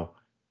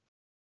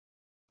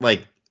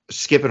 like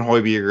Skip and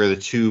Højbjerg are the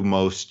two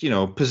most,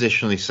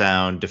 positionally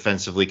sound,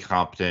 defensively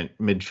competent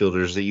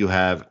midfielders that you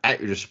have at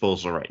your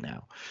disposal right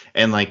now.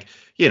 And like,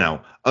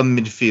 a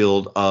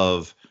midfield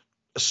of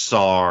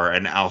Sarr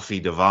and Alfie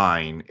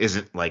Devine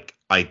isn't like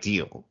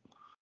ideal,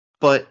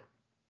 but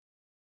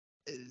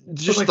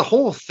just like, the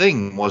whole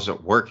thing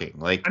wasn't working.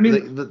 Like,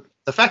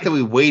 the fact that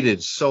we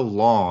waited so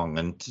long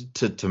and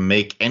to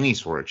make any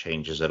sort of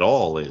changes at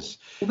all is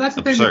that's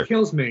the absurd. thing that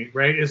kills me,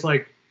 right? Is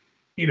like,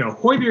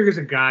 Højbjerg is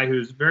a guy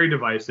who's very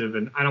divisive,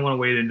 and I don't want to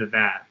wade into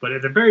that. But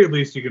at the very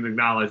least, you can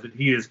acknowledge that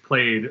he has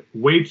played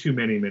way too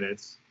many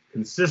minutes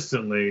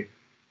consistently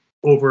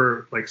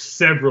over like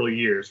several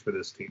years for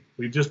this team.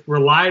 We've just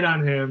relied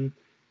on him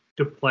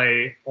to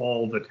play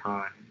all the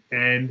time.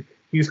 And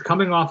he's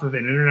coming off of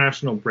an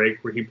international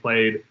break where he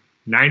played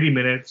 90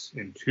 minutes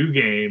in 2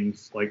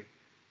 games. Like,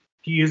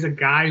 he is a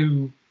guy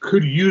who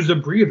could use a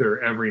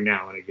breather every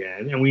now and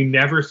again, and we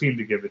never seem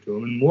to give it to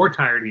him. And the more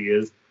tired he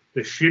is, the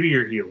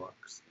shittier he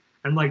looks.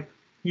 And, like,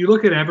 you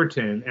look at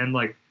Everton, and,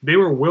 like, they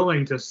were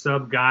willing to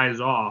sub guys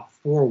off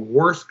for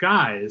worse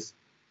guys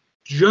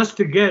just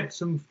to get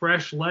some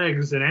fresh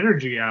legs and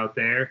energy out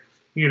there,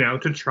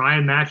 to try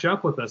and match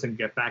up with us and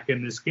get back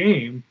in this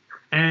game.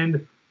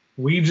 And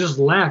we just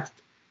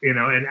left,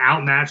 an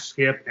outmatched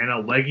Skip and a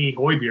leggy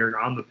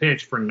Højbjerg on the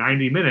pitch for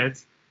 90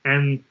 minutes,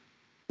 and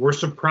we're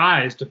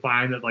surprised to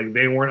find that like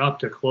they weren't up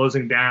to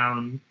closing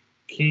down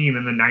Keane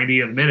in the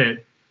 90th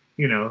minute,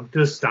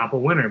 to stop a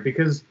winner.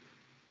 Because,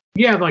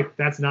 yeah, like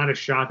that's not a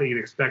shot that you'd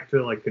expect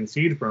to like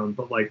concede from,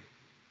 but like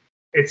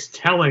it's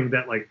telling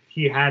that like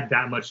he had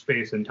that much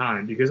space and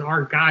time because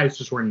our guys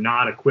just were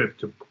not equipped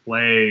to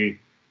play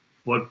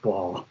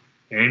football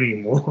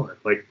anymore.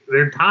 Like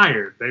they're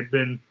tired. They've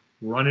been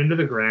run into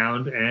the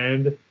ground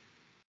and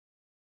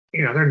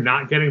they're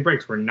not getting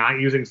breaks. We're not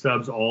using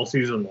subs all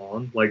season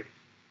long. Like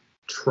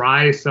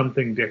try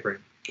something different.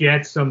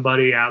 Get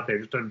somebody out there,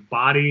 just a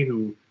body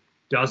who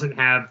doesn't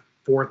have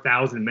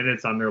 4,000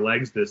 minutes on their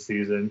legs this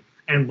season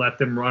and let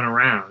them run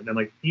around. And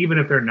like even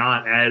if they're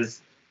not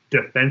as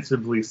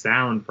defensively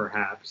sound,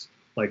 perhaps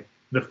like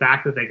the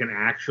fact that they can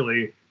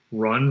actually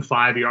run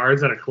 5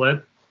 yards at a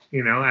clip,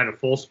 at a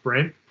full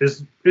sprint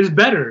is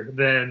better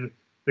than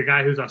the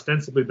guy who's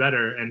ostensibly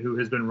better and who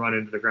has been run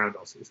into the ground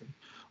all season.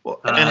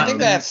 Well, and I think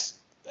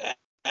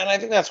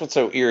that's what's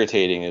so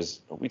irritating is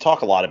we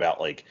talk a lot about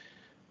like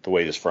the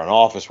way this front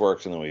office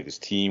works and the way this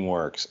team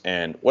works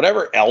and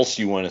whatever else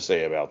you want to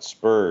say about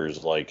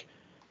Spurs. Like,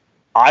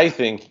 I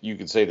think you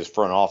could say this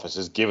front office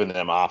has given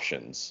them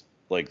options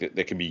like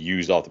that can be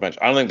used off the bench.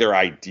 I don't think they're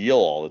ideal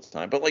all the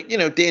time, but like,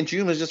 Dan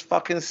Juma's just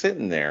fucking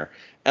sitting there.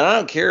 And I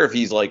don't care if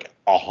he's like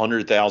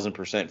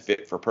 100,000%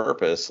 fit for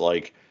purpose.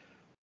 Like,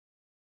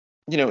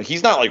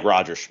 he's not like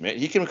Roger Schmidt.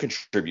 He can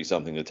contribute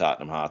something to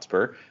Tottenham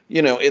Hotspur.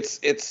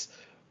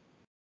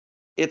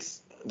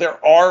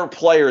 There are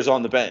players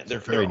on the bench. There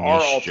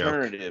are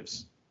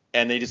alternatives, joke.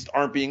 And they just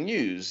aren't being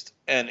used.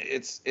 And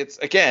it's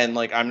again,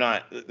 like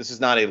this is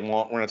not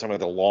we're not talking about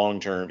the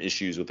long-term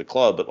issues with the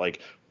club, but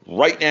like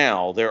right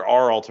now there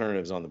are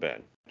alternatives on the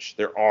bench.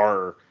 There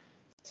are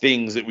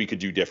things that we could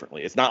do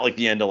differently. It's not like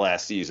the end of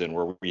last season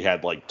where we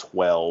had like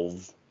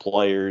 12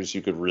 players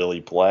who could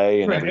really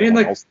play and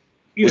everyone else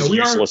was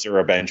useless or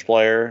a bench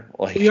player.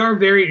 Like we are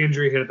very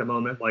injury hit at the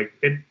moment. Like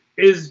it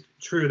is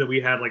true that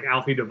we have like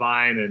Alfie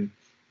Devine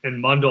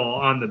and Mundell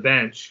on the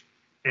bench,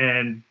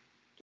 and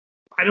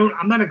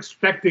I'm not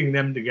expecting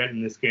them to get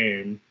in this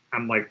game.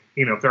 I'm like,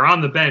 if they're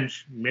on the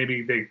bench,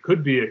 maybe they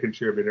could be a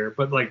contributor,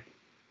 but like,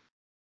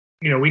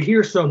 we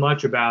hear so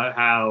much about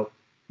how,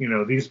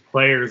 these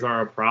players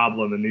are a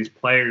problem and these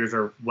players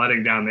are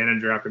letting down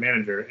manager after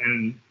manager.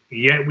 And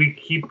yet we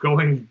keep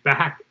going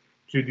back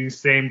to these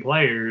same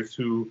players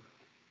who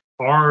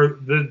are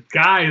the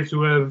guys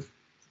who have,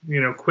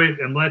 quit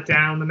and let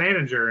down the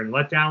manager and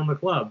let down the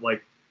club.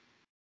 Like,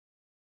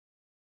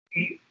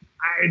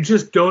 I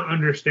just don't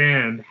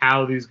understand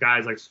how these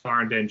guys like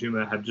Sarr and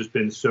Danjuma have just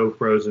been so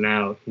frozen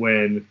out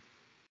when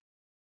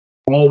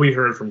all we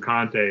heard from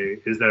Conte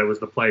is that it was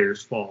the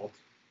players' fault.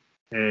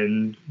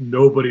 And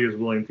nobody is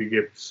willing to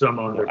give some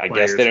other players. I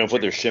guess they don't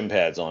put their shin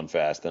pads on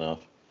fast enough.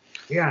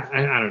 Yeah,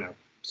 I don't know.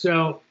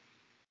 So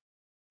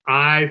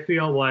I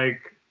feel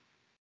like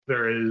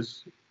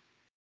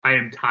I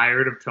am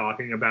tired of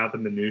talking about the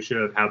minutia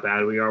of how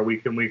bad we are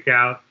week in, week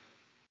out.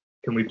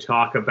 Can we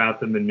talk about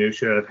the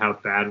minutia of how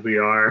bad we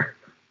are?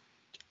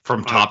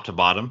 From top to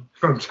bottom?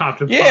 From top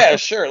to bottom. Yeah,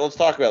 sure. Let's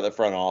talk about the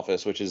front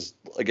office, which has,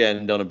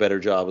 again, done a better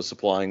job of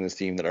supplying this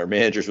team than our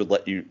managers would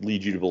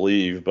lead you to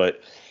believe.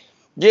 But,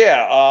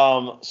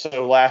 yeah,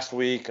 so last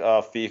week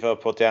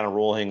FIFA put down a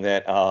ruling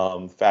that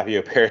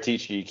Fabio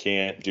Paratici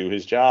can't do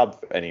his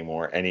job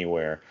anymore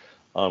anywhere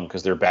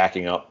because they're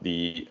backing up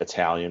the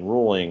Italian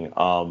ruling.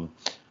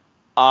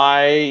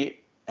 I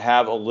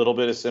have a little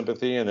bit of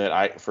sympathy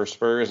for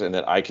Spurs and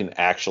that I can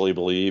actually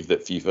believe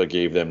that FIFA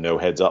gave them no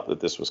heads up that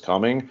this was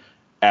coming.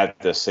 At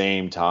the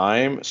same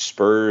time,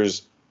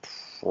 Spurs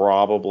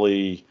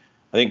probably,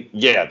 they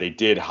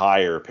did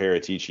hire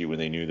Paratici when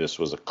they knew this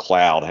was a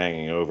cloud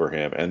hanging over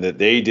him and that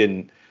they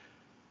didn't,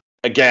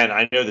 again,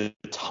 I know that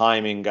the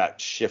timing got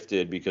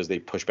shifted because they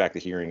pushed back the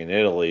hearing in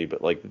Italy,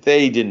 but like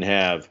they didn't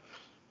have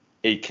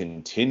a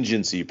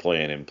contingency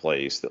plan in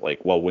place that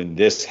like, well, when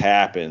this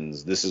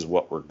happens, this is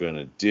what we're going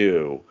to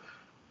do.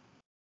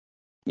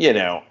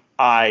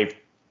 I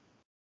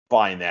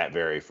find that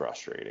very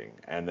frustrating.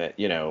 And that,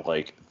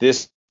 like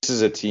this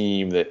is a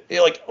team that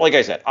like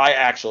I said, I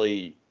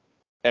actually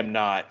am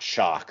not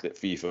shocked that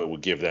FIFA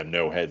would give them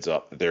no heads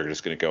up that they're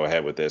just going to go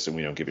ahead with this and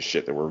we don't give a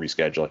shit that we're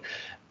rescheduling.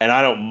 And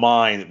I don't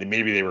mind that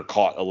maybe they were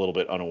caught a little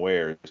bit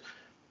unawares.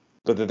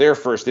 But that their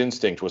first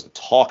instinct was to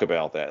talk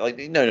about that. Like,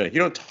 no, you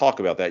don't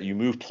talk about that. You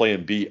move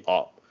Plan B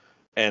up.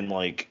 And,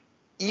 like,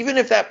 even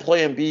if that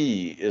Plan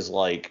B is,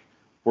 like,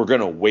 we're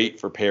going to wait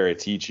for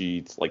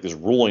Paratici, like, this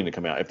ruling to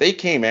come out. If they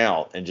came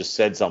out and just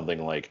said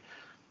something like,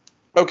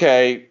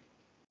 okay,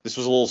 this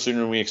was a little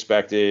sooner than we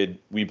expected.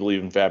 We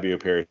believe in Fabio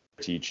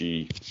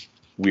Paratici.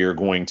 We are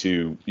going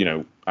to,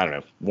 I don't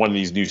know, one of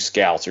these new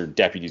scouts or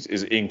deputies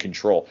is in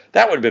control.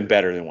 That would have been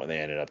better than what they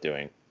ended up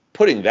doing.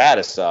 Putting that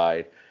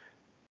aside,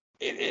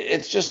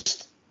 it's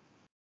just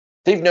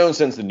they've known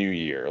since the new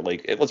year.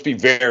 Like, let's be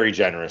very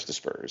generous to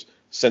Spurs.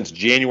 Since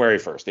January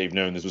 1st, they've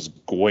known this was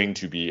going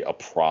to be a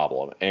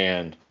problem.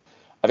 And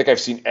I think I've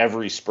seen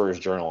every Spurs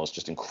journalist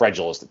just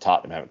incredulous that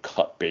Tottenham haven't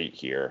cut bait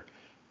here.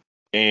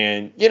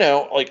 And,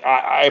 like,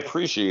 I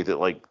appreciate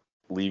that, like,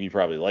 Levy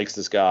probably likes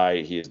this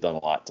guy. He has done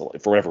a lot to,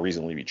 for whatever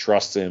reason, Levy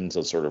trusts him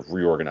to sort of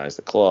reorganize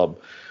the club.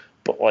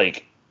 But,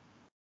 like,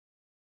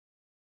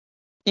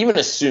 even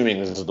assuming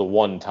this is the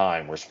one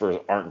time where Spurs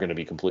aren't going to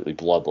be completely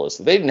bloodless,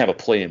 they didn't have a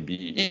plan B,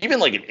 even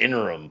like an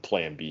interim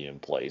plan B in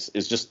place,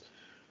 is just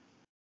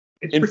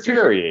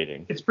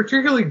infuriating. It's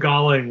particularly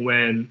galling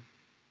when,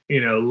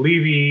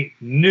 Levy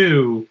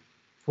knew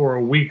for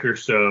a week or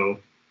so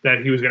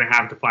that he was going to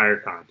have to fire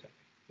Conte.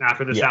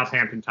 After the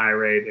Southampton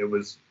tirade, it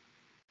was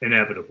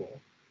inevitable.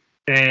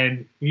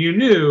 And you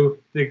knew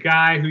the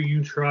guy who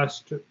you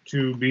trust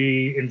to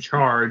be in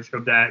charge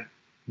of that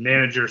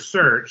manager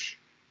search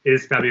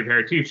is Fabio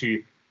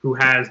Paratici, who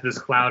has this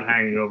cloud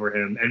hanging over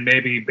him and may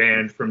be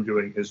banned from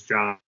doing his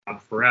job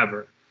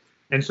forever.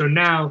 And so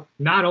now,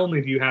 not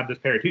only do you have this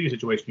Paratici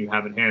situation you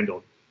haven't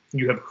handled,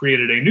 you have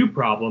created a new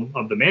problem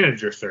of the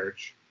manager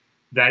search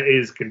that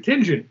is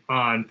contingent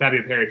on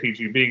Fabio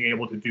Paratici being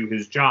able to do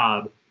his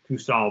job to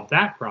solve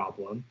that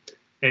problem.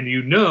 And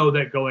you know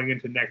that going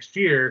into next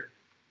year,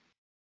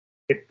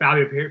 if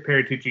Fabio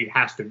Paratici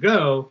has to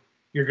go,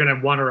 you're going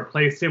to want to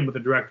replace him with a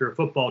director of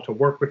football to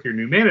work with your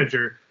new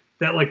manager.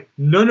 That, like,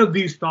 none of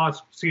these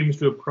thoughts seems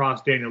to have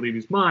crossed Daniel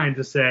Levy's mind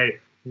to say,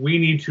 we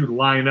need to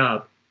line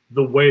up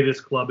the way this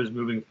club is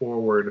moving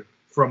forward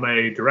from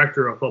a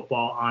director of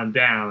football on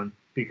down,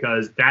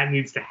 because that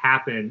needs to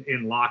happen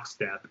in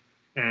lockstep.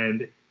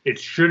 And it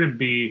shouldn't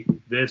be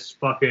this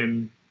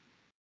fucking,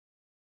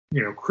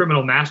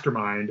 criminal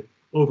mastermind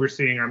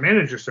overseeing our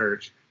manager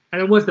search.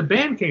 And then once the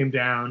ban came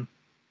down,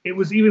 it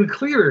was even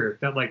clearer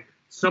that, like,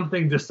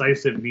 something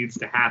decisive needs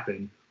to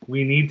happen.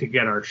 We need to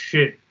get our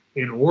shit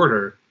in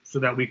order so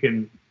that we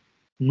can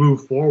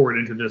move forward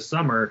into this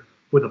summer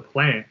with a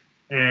plan.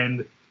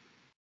 And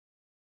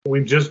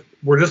we're just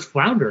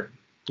floundering.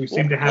 We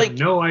seem to have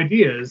no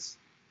ideas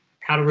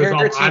how to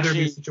resolve either of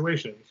these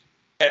situations.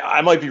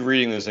 I might be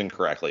reading this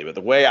incorrectly, but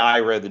the way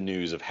I read the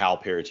news of how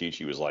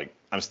Paratici was like,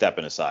 I'm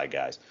stepping aside,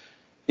 guys,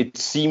 it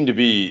seemed to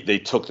be they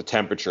took the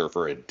temperature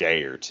for a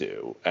day or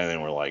two, and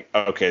then we're like,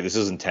 okay, this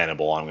isn't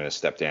tenable. I'm going to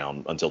step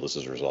down until this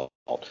is resolved.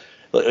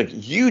 Like,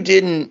 you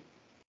didn't,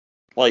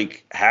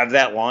 like, have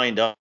that lined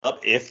up.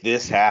 If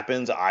this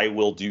happens, I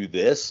will do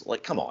this.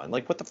 Like, come on.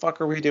 Like, what the fuck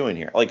are we doing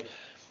here? Like,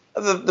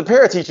 the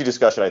Paratici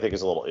discussion, I think,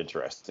 is a little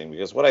interesting,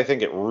 because what I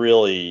think it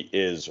really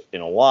is in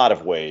a lot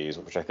of ways,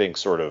 which I think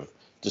sort of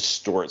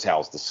distorts how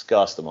it's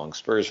discussed among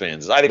Spurs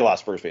fans, is I think a lot of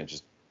Spurs fans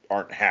just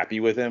aren't happy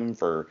with him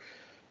for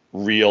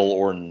real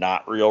or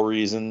not real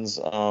reasons,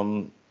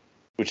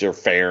 which are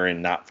fair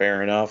and not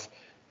fair enough.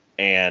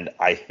 And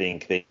I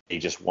think they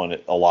just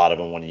a lot of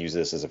them want to use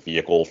this as a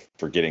vehicle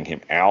for getting him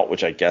out,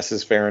 which I guess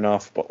is fair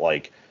enough. But,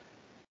 like,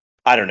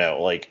 I don't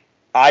know. Like,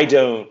 I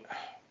don't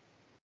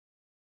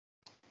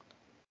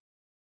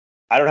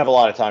have a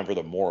lot of time for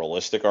the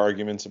moralistic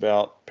arguments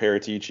about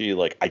Paratici.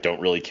 Like, I don't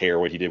really care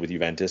what he did with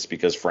Juventus,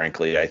 because,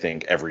 frankly, I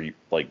think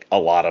a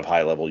lot of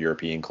high-level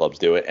European clubs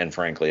do it. And,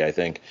 frankly, I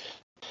think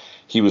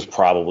he was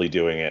probably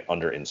doing it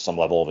in some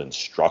level of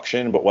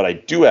instruction. But what I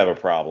do have a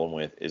problem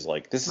with is,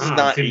 like, this is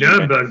not a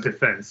Nuremberg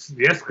defense.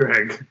 Yes,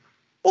 Greg.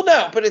 Well,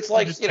 no, but it's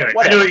like,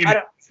 whatever.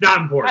 It's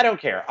not important. I don't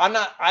care.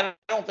 I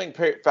don't think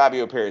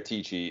Fabio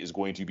Paratici is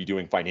going to be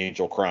doing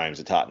financial crimes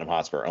at Tottenham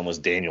Hotspur unless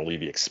Daniel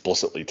Levy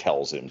explicitly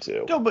tells him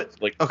to. No, but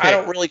okay. I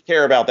don't really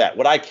care about that.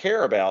 What I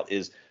care about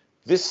is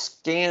this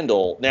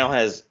scandal now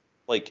has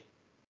like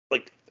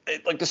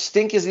the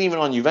stink isn't even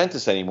on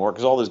Juventus anymore,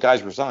 because all those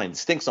guys resigned. The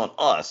stink's on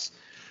us.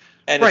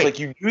 And It's like,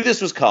 you knew this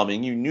was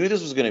coming. You knew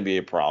this was going to be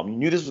a problem. You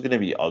knew this was going to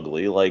be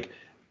ugly. Like,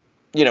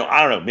 I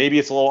don't know. Maybe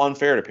it's a little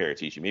unfair to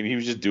Paratici. Maybe he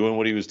was just doing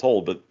what he was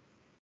told. But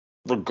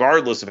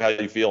regardless of how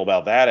you feel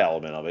about that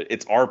element of it,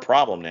 it's our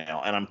problem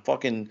now. And I'm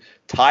fucking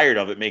tired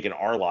of it making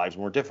our lives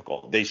more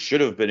difficult. They should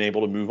have been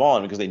able to move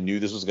on because they knew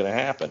this was going to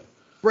happen.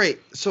 Right.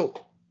 So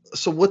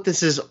what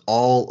this is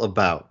all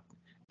about,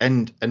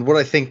 and what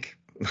I think,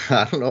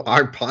 I don't know,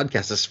 our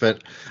podcast has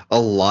spent a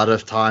lot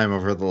of time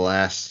over the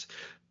last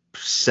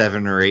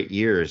 7 or 8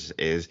 years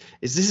is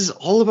this is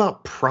all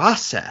about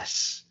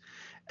process.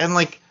 And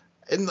like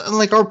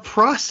our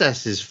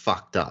process is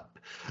fucked up.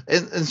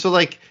 And so,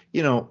 like,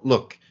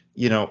 look,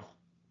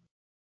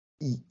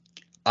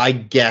 I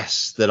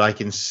guess that I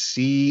can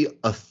see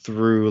a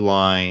through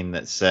line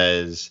that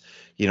says,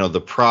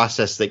 the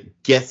process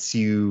that gets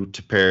you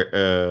to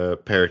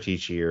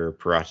Paratici or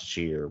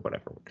Paratici or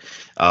whatever,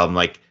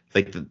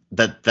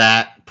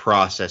 that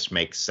process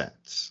makes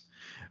sense.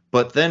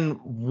 But then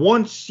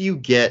once you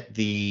get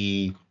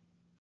the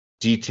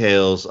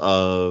details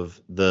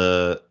of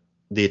the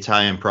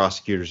Italian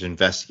prosecutor's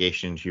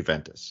investigation into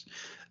Juventus,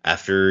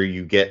 after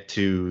you get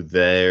to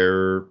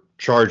their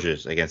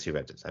charges against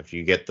Juventus, after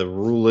you get the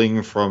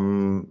ruling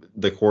from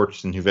the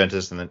courts in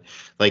Juventus, and then,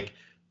 like,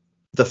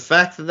 the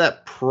fact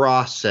that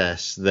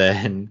process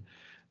then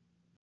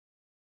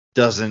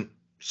doesn't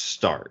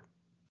start.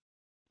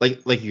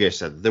 Like you guys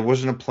said, there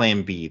wasn't a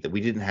plan B, that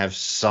we didn't have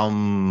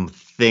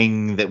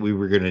something that we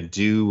were going to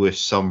do if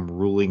some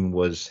ruling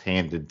was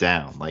handed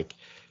down. Like,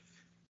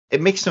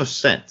 it makes no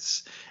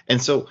sense.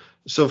 And so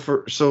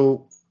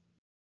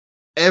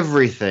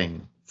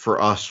everything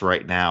for us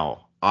right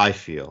now, I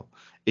feel,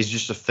 is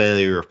just a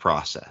failure of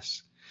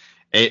process.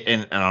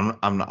 And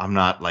I'm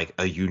not like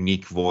a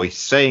unique voice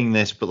saying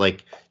this, but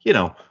like, you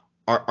know,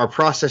 our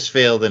process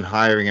failed in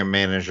hiring a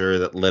manager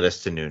that led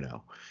us to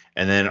Nuno.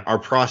 And then our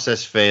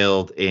process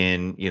failed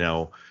in, you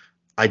know,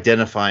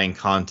 identifying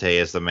Conte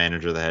as the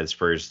manager that had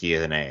Spurs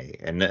DNA.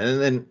 And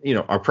then, you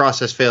know, our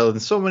process failed in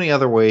so many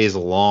other ways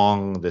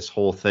along this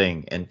whole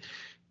thing. And,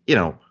 you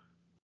know,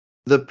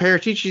 the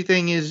Paratici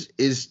thing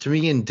is to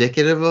me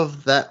indicative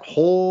of that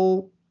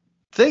whole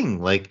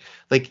thing. Like,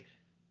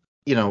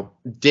 you know,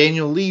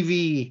 Daniel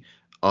Levy,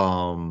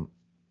 Paratici,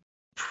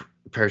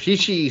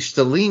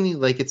 Stellini,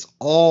 like it's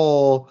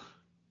all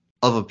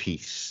of a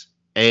piece.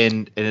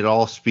 And it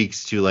all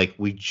speaks to like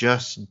we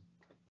just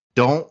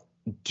don't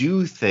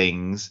do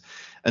things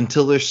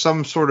until there's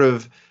some sort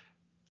of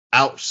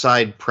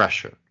outside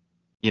pressure,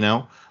 you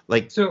know?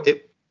 Like So,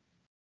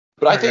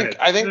 But I Sorry, think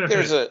go ahead.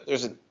 there's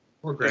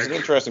Or there's Greg. an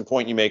interesting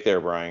point you make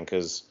there, Brian,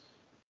 because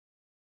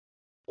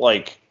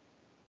like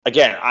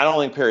again, I don't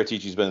think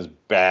Paratici's been as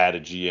bad a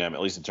GM,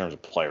 at least in terms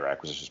of player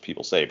acquisitions,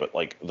 people say. But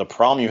like the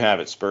problem you have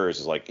at Spurs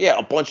is like, yeah,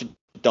 a bunch of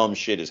dumb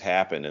shit has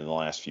happened in the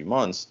last few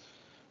months.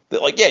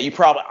 That like, yeah,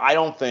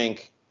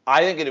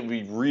 I think it would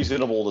be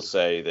reasonable to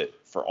say that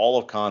for all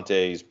of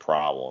Conte's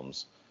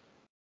problems,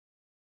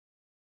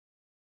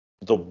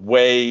 the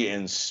way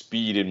and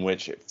speed in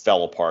which it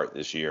fell apart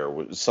this year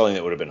was something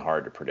that would have been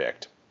hard to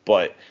predict.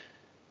 But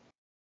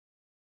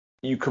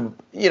you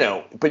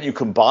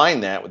combine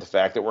that with the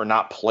fact that we're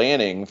not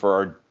planning for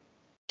our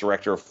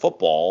director of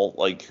football,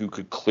 like who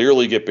could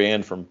clearly get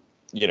banned from,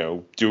 you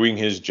know, doing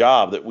his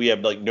job, that we have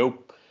like no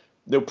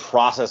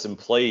process in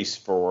place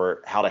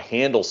for how to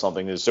handle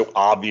something that is so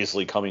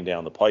obviously coming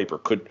down the pipe or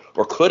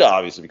could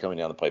obviously be coming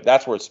down the pipe.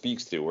 That's where it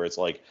speaks to, where it's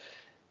like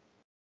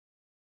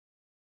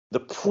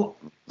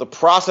the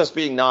process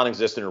being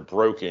non-existent or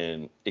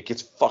broken, it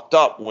gets fucked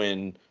up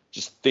when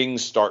just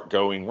things start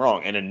going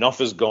wrong, and enough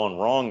has gone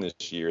wrong this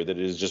year that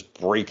it is just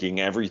breaking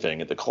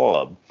everything at the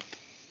club.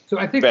 So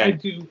I think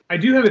Ben. I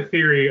do have a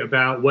theory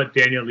about what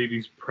Daniel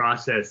Levy's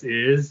process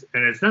is,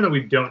 and it's not that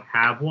we don't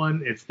have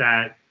one, it's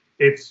that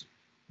it's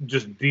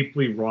just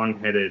deeply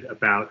wrong-headed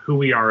about who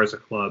we are as a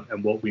club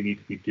and what we need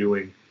to be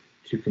doing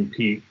to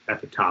compete at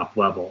the top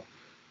level.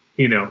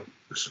 You know,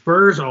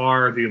 Spurs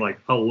are the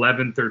like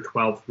 11th or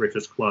 12th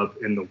richest club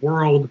in the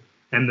world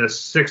and the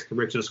 6th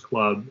richest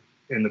club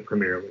in the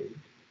Premier League.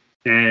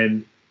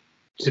 And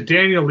to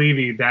Daniel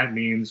Levy, that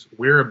means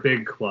we're a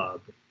big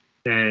club,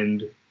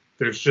 and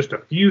there's just a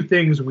few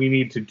things we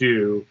need to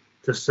do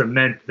to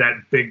cement that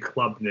big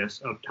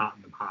clubness of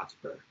Tottenham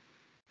Hotspur.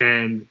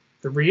 And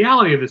the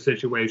reality of the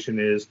situation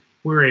is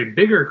we're a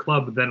bigger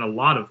club than a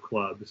lot of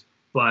clubs,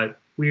 but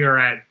we are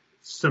at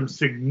some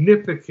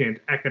significant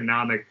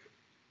economic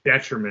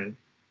detriment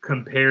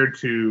compared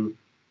to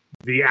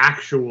the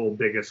actual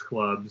biggest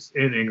clubs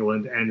in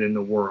England and in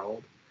the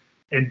world.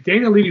 And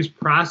Daniel Levy's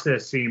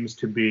process seems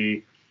to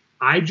be,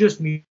 I just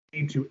need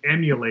to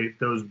emulate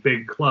those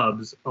big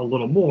clubs a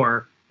little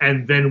more,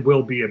 and then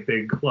we'll be a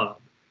big club.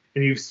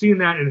 And you've seen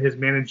that in his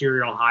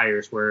managerial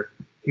hires where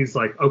he's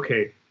like,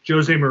 okay,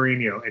 Jose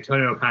Mourinho,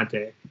 Antonio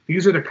Conte,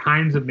 these are the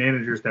kinds of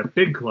managers that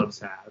big clubs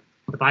have.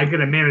 If I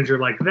get a manager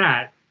like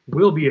that,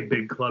 we'll be a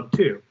big club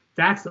too.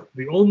 That's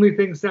the only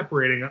thing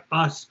separating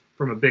us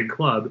from a big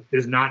club,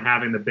 is not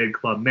having the big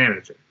club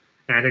manager.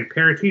 And I think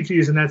Paratici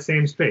is in that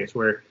same space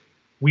where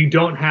we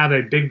don't have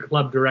a big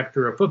club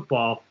director of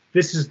football.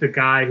 This is the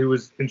guy who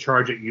was in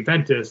charge at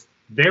Juventus.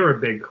 They're a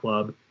big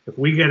club. If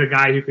we get a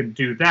guy who can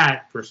do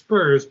that for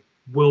Spurs,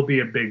 we'll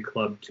be a big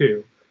club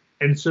too.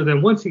 And so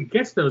then once he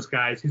gets those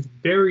guys, he's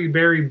very,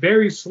 very,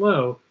 very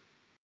slow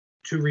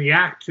to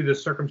react to the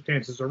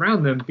circumstances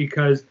around them,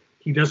 because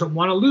he doesn't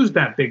want to lose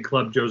that big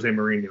club Jose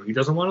Mourinho. He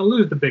doesn't want to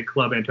lose the big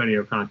club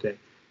Antonio Conte.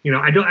 You know,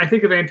 I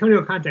think if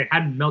Antonio Conte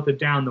hadn't melted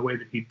down the way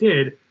that he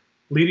did,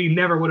 Levy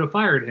never would have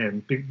fired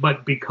him.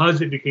 But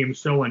because it became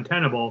so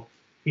untenable,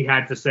 he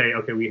had to say,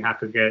 okay, we have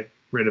to get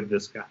rid of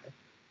this guy.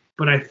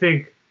 But I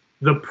think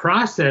the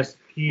process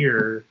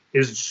here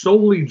is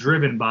solely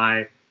driven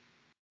by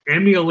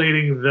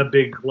emulating the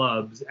big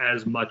clubs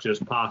as much as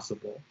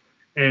possible.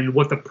 And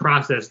what the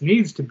process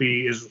needs to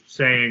be is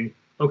saying,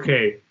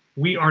 okay,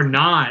 we are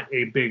not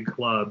a big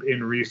club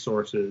in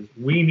resources.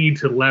 We need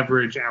to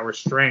leverage our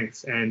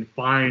strengths and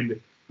find,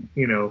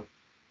 you know,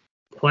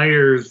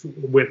 players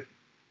with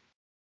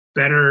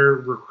better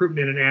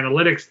recruitment and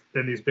analytics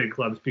than these big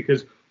clubs,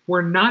 because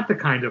we're not the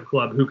kind of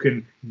club who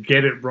can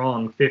get it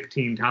wrong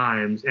 15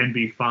 times and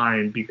be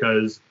fine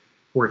because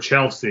we're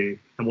Chelsea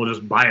and we'll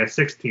just buy a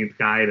 16th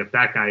guy, and if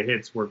that guy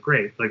hits, we're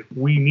great. Like,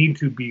 we need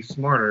to be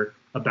smarter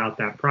about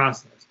that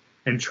process,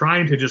 and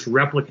trying to just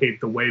replicate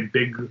the way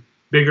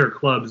bigger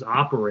clubs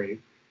operate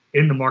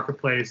in the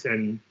marketplace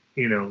and,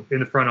 you know, in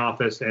the front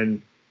office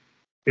and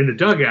in the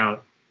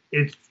dugout.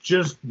 It's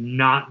just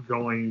not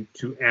going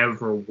to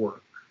ever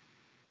work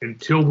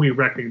until we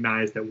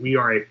recognize that we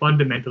are a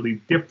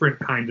fundamentally different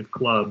kind of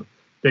club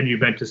than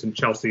Juventus and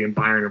Chelsea and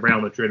Bayern and Real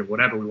Madrid and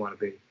whatever we want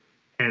to be.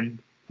 And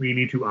we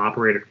need to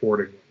operate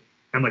accordingly.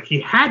 And like, he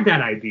had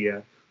that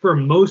idea for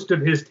most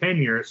of his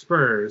tenure at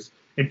Spurs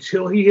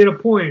until he hit a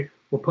point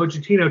Well,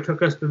 Pochettino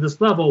took us to this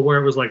level where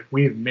it was like,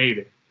 we've made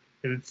it.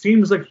 And it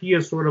seems like he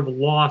has sort of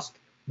lost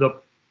the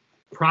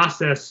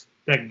process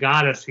that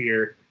got us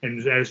here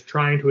and is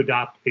trying to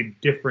adopt a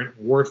different,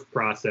 worse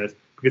process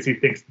because he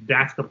thinks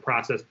that's the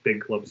process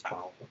big clubs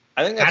follow.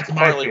 I think that's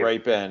partly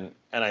right, Ben.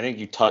 And I think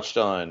you touched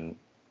on,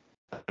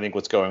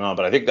 what's going on.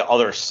 But I think the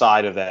other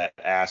side of that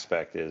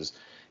aspect is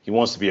he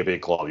wants to be a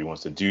big club. He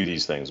wants to do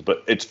these things.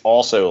 But it's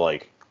also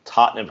like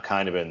Tottenham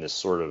kind of in this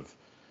sort of,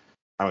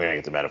 I'm going to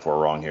get the metaphor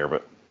wrong here,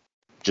 but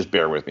just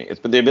bear with me.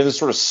 They've been this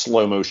sort of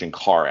slow motion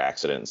car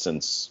accident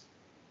since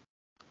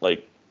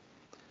like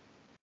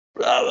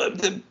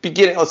the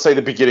beginning. Let's say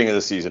the beginning of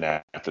the season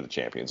after the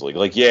Champions League.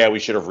 Like, yeah, we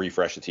should have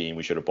refreshed the team.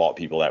 We should have bought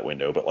people that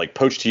window. But like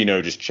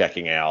Pochettino just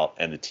checking out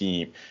and the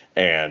team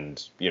and,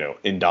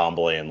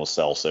 Ndombele and Lo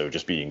Celso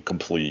just being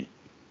complete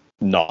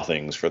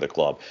nothings for the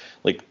club.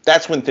 Like,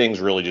 that's when things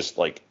really just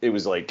like, it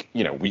was like,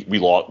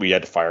 we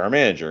had to fire our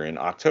manager in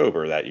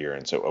October that year.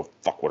 And so,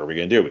 what are we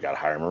going to do? We got to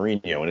hire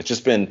Mourinho. And it's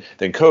just been,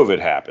 then COVID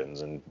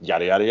happens and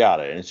yada, yada,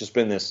 yada. And it's just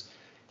been this,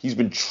 he's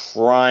been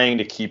trying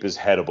to keep his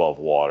head above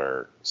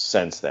water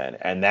since then.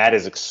 And that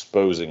is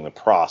exposing the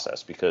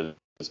process because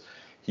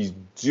he's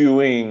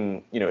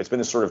doing, it's been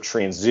this sort of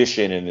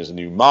transition in this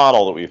new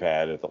model that we've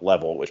had at the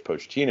level at which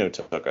Pochettino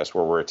took us,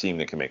 where we're a team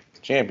that can make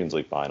the Champions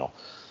League final.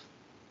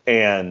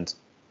 And,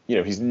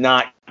 he's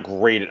not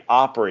great at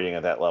operating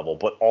at that level,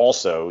 but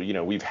also,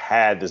 we've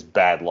had this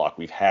bad luck.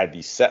 We've had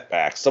these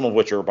setbacks, some of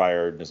which are by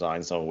our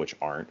design, some of which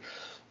aren't.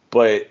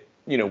 But,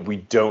 we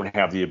don't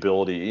have the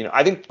ability,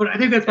 I think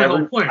that's my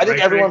whole point. I think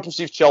everyone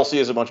perceives Chelsea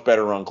as a much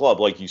better run club,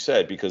 like you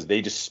said, because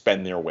they just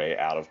spend their way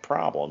out of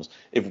problems.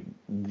 If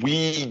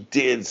we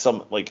did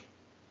some, like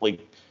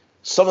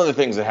some of the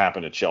things that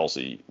happened at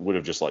Chelsea would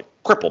have just like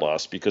crippled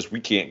us because we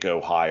can't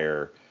go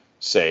hire,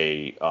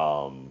 say,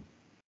 I'm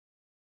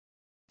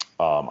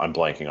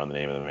blanking on the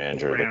name of the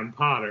manager. Graham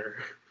Potter.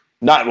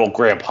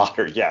 Graham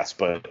Potter, yes,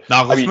 but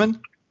Nagelsmann?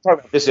 Talking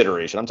about this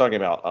iteration. I'm talking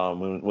about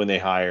when they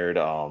hired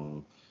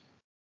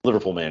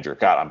Liverpool manager.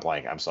 God, I'm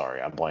blanking. I'm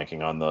sorry. I'm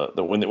blanking on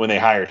the when they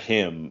hired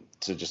him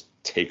to just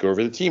take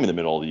over the team in the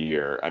middle of the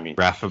year. I mean,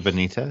 Rafa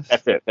Benitez.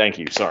 That's it. Thank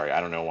you. Sorry,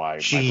 I don't know why.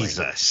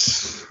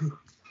 Jesus.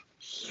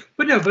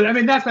 But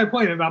that's my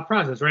point about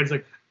process, right? It's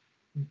like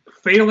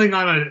failing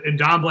on a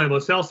Ndombele Lo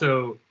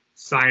Celso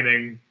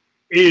signing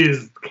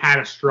is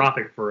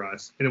catastrophic for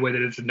us in a way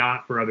that it's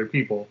not for other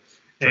people.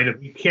 And if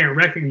we can't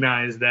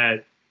recognize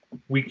that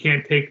we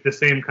can't take the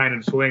same kind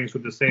of swings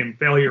with the same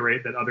failure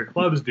rate that other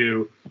clubs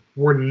do,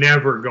 we're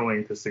never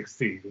going to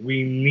succeed.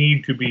 We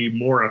need to be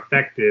more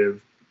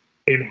effective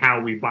in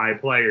how we buy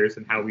players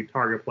and how we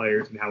target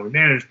players and how we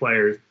manage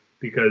players,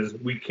 because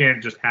we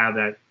can't just have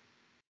that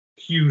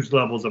huge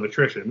levels of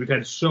attrition. We've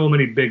had so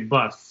many big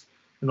busts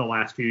in the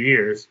last few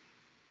years.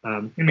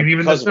 Even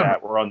because of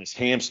that, we're on this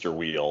hamster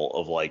wheel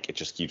of like it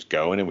just keeps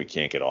going and we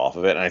can't get off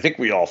of it. And I think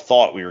we all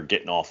thought we were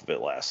getting off of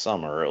it last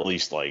summer, or at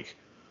least like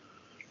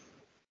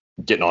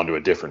getting onto a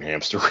different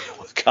hamster wheel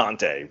with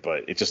Conte.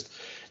 But it just,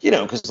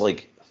 because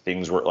like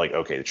things were like,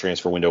 okay, the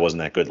transfer window wasn't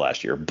that good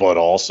last year, but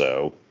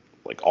also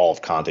like all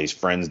of Conte's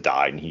friends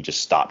died and he just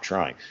stopped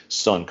trying.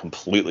 Son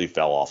completely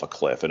fell off a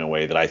cliff in a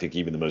way that I think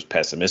even the most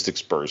pessimistic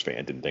Spurs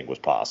fan didn't think was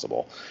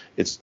possible.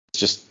 It's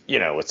just,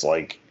 it's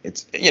like,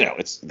 it's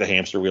the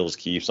hamster wheel just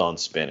keeps on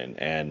spinning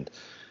and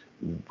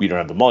we don't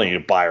have the money to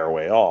buy our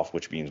way off,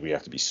 which means we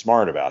have to be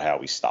smart about how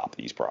we stop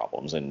these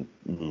problems and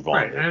move on.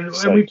 Right.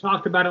 And we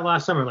talked about it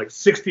last summer, like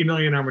 $60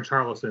 million on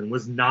Richarlison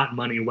was not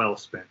money well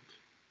spent.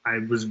 I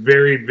was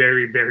very,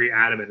 very, very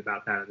adamant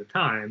about that at the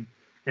time.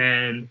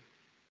 And,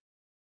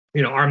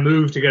 our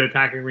move to get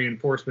attacking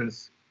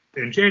reinforcements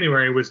in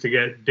January was to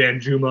get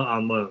Danjuma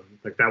on loan.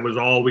 Like that was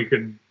all we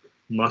could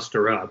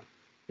muster up.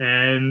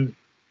 And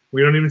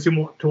we don't even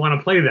seem to want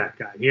to play that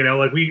guy.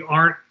 We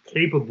aren't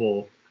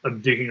capable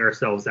of digging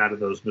ourselves out of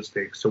those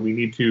mistakes. So we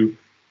need to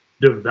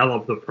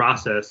develop the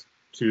process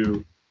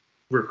to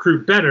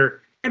recruit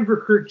better and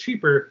recruit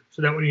cheaper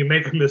so that when you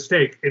make a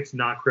mistake, it's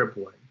not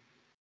crippling.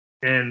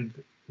 And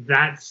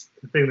that's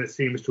the thing that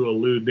seems to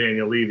elude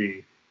Daniel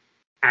Levy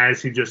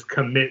as he just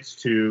commits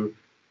to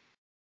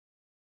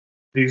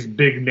these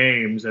big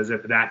names as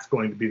if that's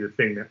going to be the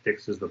thing that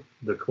fixes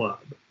the club.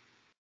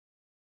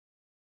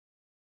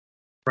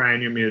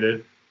 Brian, you're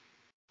muted.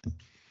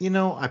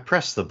 I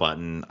pressed the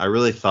button. I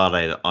really thought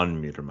I'd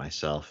unmuted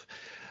myself.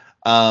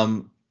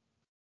 So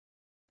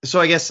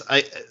I guess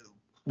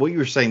what you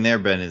were saying there,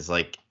 Ben, is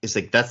like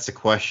that's the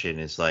question.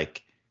 Is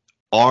like,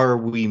 are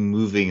we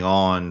moving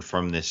on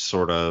from this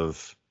sort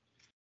of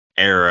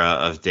era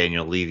of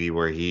Daniel Levy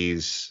where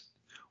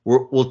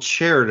we'll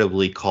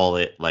charitably call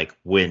it like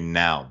win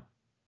now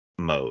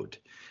mode,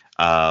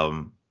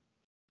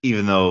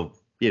 even though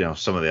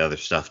some of the other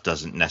stuff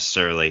doesn't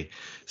necessarily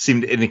seem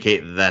to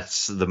indicate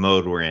that's the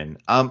mode we're in.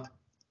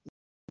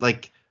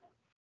 The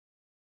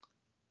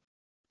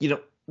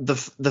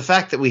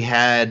fact that we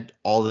had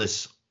all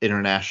this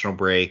international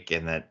break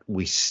and that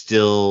we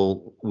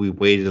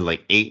waited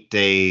like 8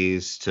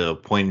 days to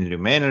appoint a new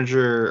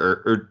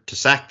manager or to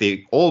sack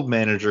the old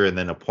manager and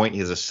then appoint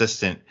his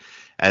assistant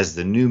as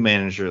the new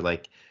manager,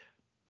 like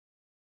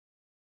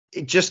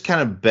it just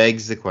kind of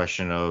begs the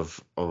question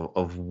of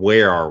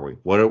where are we?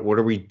 What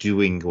are we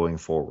doing going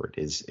forward?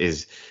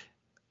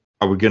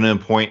 Are we going to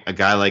appoint a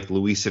guy like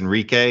Luis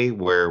Enrique,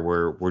 where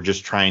we're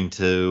just trying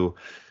to,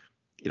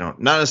 not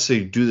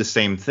necessarily do the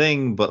same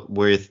thing, but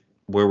where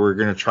we're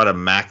going to try to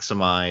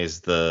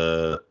maximize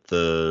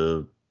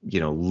the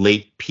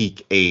late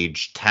peak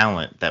age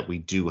talent that we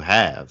do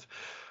have,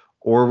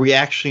 or are we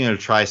actually going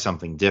to try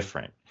something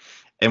different?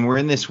 And we're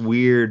in this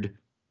weird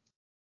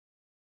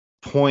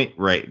point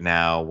right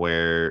now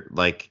where,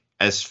 like,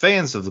 as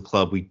fans of the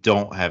club, we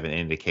don't have an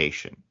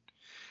indication,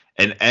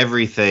 and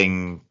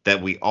everything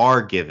that we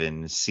are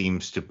given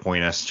seems to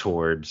point us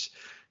towards,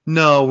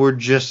 no, we're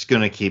just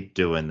going to keep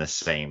doing the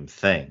same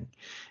thing.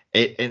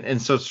 And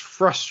so it's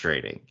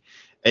frustrating.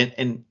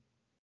 And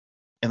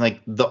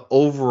like the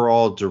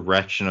overall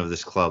direction of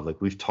this club, like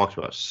we've talked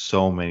about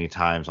so many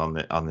times on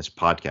this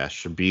podcast,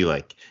 should be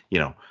like,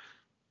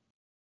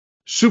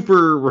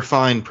 super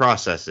refined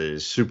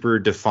processes, super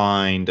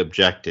defined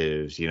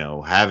objectives,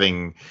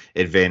 having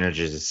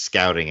advantages in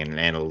scouting and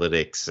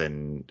analytics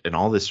and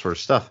all this sort of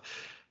stuff.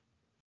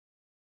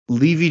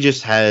 Levy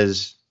just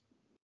has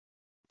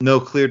no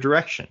clear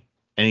direction,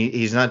 and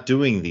he's not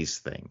doing these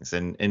things.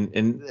 And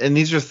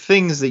these are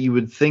things that you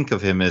would think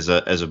of him as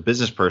a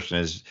business person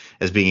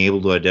as being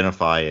able to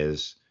identify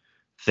as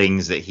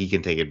things that he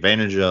can take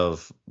advantage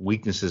of,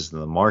 weaknesses in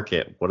the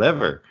market,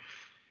 whatever.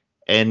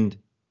 And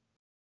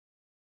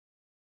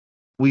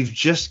we've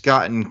just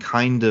gotten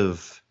kind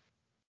of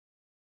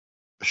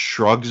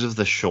shrugs of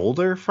the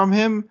shoulder from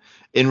him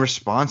in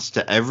response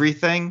to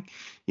everything,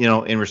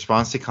 in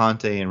response to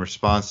Conte, in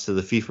response to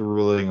the FIFA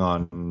ruling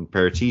on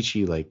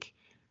Paratici. Like,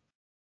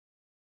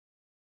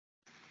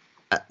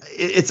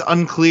 it's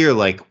unclear,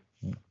 like,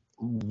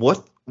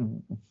 what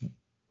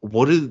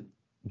do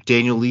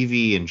Daniel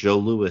Levy and Joe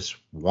Louis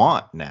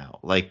want now?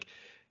 Like,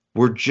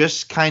 we're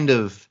just kind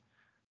of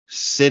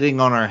sitting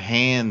on our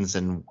hands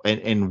and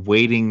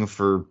waiting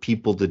for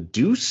people to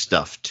do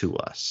stuff to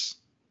us.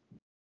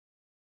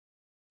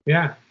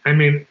 Yeah, I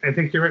mean, I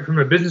think you're right from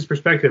a business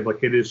perspective.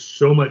 Like, it is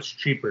so much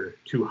cheaper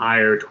to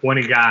hire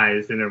 20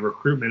 guys in a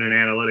recruitment and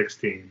analytics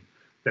team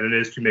than it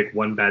is to make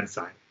one bad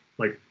sign.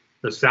 Like,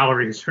 the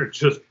salaries are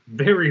just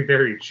very,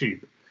 very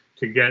cheap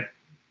to get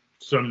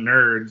some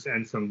nerds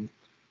and some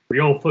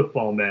real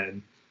football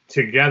men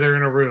together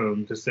in a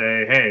room to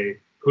say, hey,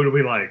 who do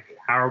we like?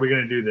 How are we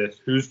going to do this?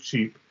 Who's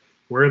cheap?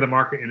 Where are the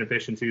market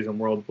inefficiencies in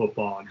world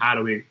football? And how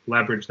do we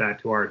leverage that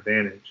to our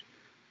advantage?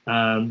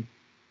 And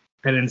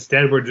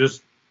instead, we're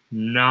just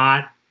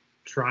not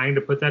trying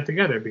to put that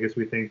together because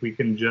we think we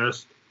can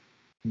just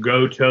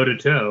go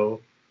toe-to-toe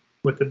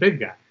with the big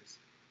guys.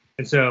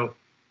 And so,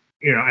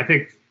 I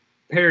think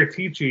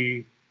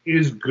Paratici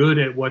is good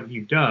at what he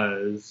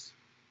does,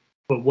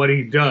 but what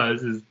he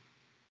does is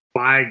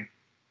buy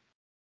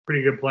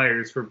pretty good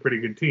players for pretty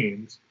good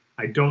teams.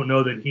 I don't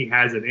know that he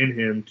has it in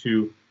him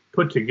to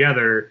put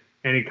together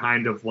any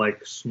kind of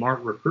like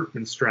smart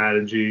recruitment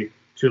strategy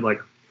to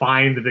like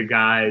find the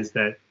guys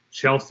that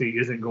Chelsea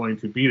isn't going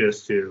to beat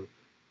us to.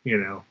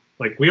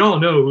 Like, we all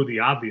know who the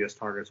obvious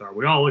targets are.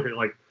 We all look at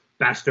like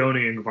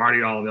Bastoni and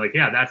Gvardiol and be like,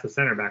 yeah, that's the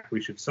center back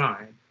we should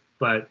sign.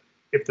 But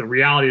if the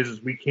reality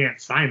is we can't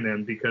sign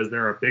them because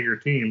there are bigger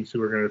teams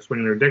who are going to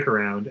swing their dick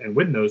around and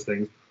win those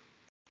things,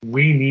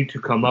 we need to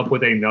come up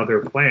with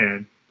another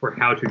plan for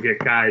how to get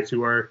guys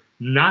who are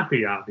not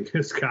the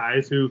obvious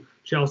guys who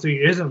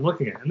Chelsea isn't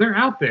looking at. And they're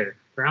out there.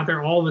 They're out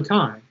there all the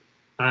time.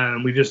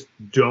 We just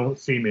don't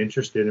seem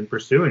interested in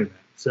pursuing that.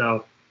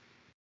 So,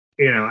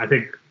 I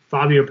think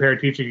Fabio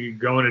Paratici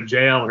going to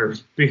jail or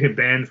being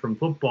banned from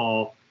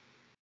football,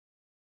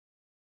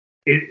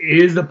 it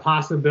is a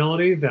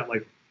possibility that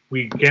like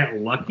we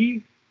get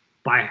lucky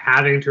by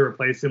having to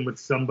replace him with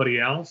somebody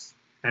else,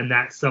 and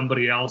that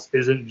somebody else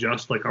isn't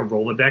just like a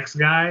Rolodex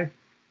guy,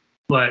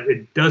 but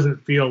it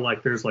doesn't feel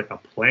like there's like a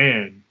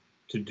plan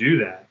to do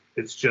that.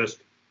 It's just,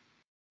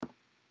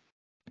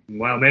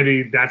 well,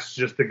 maybe that's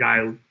just the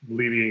guy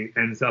Levy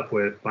ends up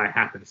with by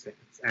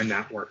happenstance, and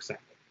that works out.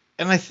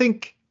 And I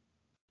think,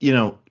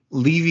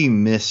 Levy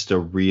missed a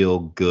real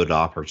good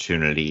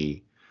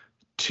opportunity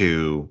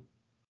to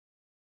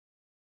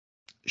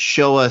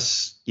show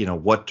us,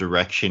 what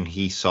direction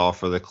he saw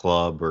for the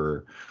club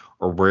or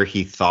where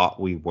he thought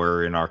we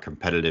were in our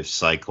competitive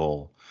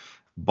cycle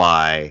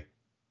by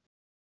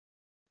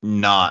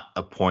not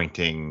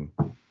appointing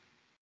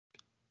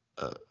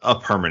a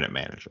permanent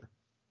manager,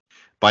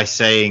 by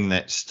saying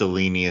that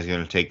Stellini is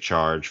going to take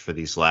charge for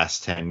these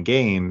last 10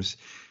 games.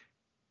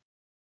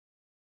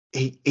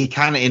 He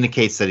kind of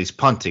indicates that he's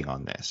punting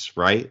on this,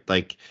 right?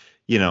 Like,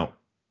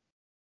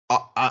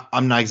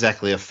 I'm not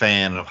exactly a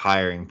fan of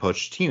hiring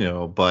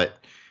Pochettino, but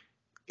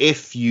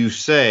if you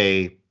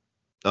say,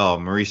 oh,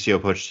 Mauricio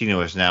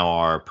Pochettino is now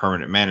our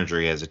permanent manager,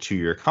 he has a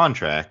 2-year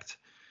contract,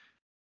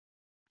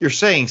 you're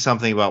saying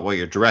something about what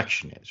your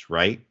direction is,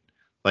 right?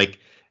 Like,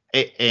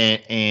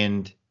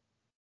 and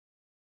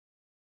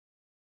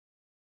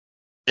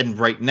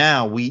right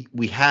now we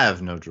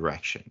have no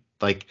direction.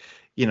 Like,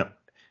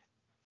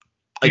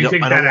 Do you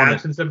think that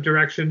absence of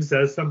direction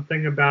says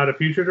something about a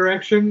future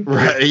direction?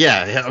 Right.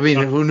 Yeah. I mean,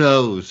 who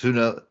knows?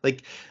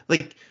 Like,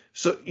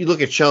 so you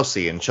look at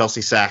Chelsea, and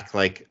Chelsea sacked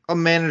like a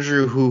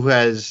manager who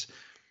has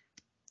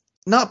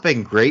not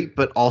been great,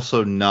 but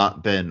also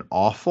not been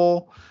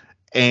awful.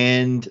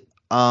 And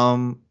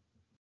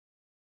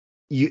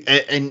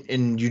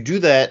you do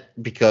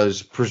that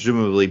because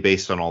presumably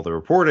based on all the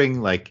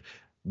reporting, like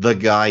the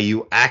guy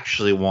you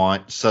actually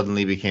want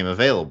suddenly became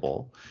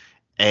available.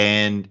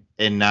 And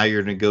now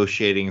you're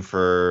negotiating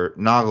for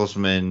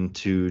Nagelsmann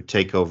to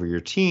take over your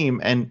team.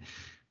 And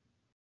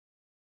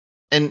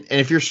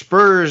if you're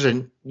Spurs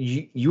and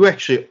you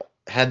actually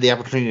had the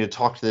opportunity to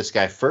talk to this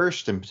guy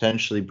first and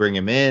potentially bring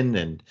him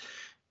in,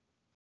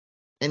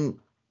 and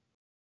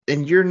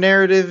your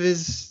narrative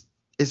is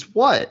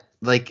what?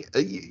 Like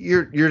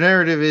your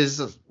narrative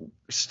is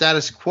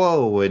status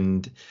quo,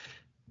 and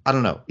I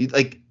don't know.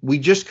 Like we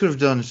just could have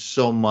done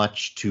so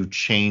much to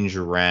change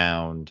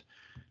around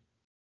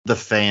the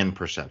fan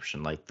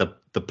perception, like the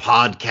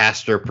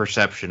podcaster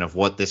perception of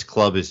what this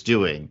club is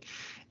doing.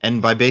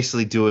 And by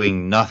basically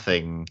doing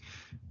nothing,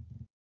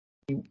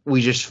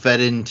 we just fed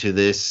into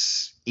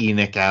this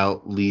Enoch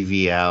out,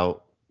 Levy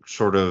out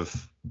sort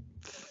of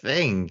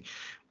thing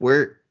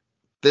where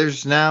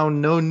there's now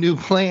no new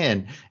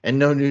plan and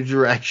no new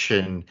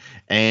direction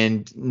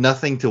and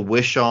nothing to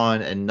wish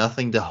on and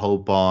nothing to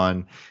hope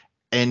on.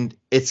 And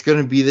it's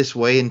going to be this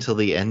way until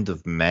the end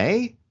of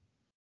May.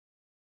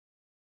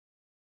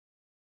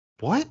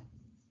 What?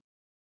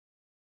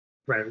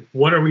 Right.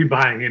 What are we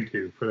buying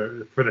into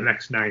for the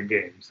next 9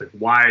 games? Like,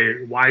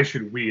 why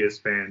should we as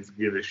fans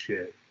give a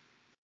shit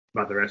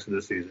about the rest of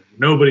the season?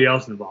 Nobody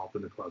else involved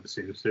in the club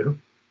seems to.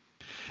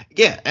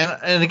 Yeah,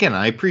 and again,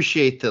 I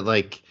appreciate that.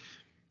 Like,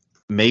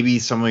 maybe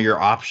some of your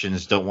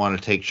options don't want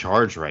to take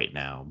charge right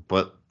now,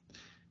 but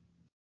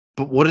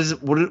what is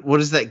it? What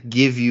does that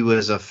give you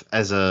as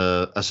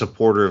a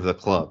supporter of the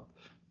club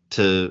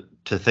to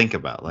think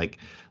about? Like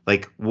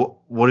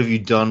what have you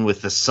done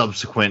with the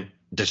subsequent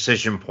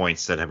decision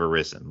points that have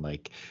arisen?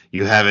 Like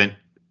you haven't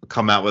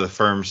come out with a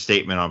firm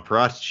statement on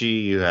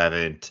Paratici. You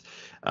haven't,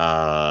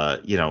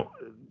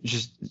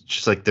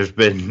 just like there's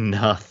been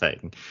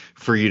nothing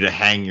for you to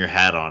hang your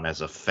hat on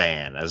as a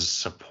fan, as a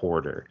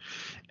supporter,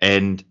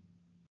 and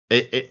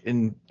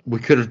we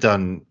could have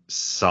done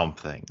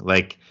something.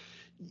 Like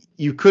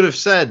you could have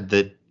said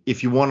that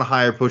if you want to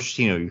hire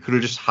Pochettino, you could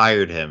have just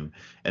hired him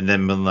and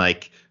then been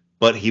like,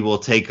 but he will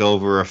take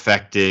over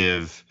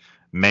effective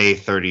May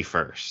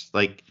 31st.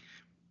 Like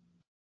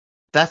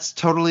that's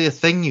totally a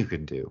thing you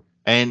can do.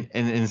 And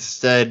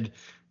instead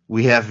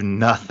we have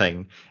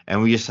nothing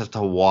and we just have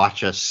to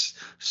watch us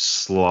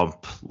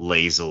slump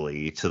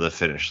lazily to the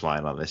finish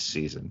line on this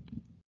season.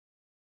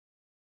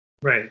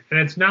 Right. And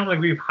it's not like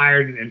we've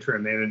hired an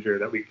interim manager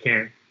that we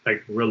can't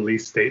like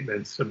release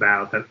statements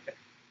about that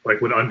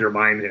like would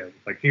undermine him.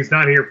 Like he's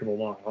not here for the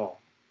long haul.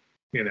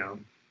 You know,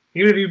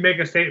 even if you make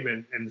a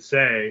statement and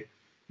say,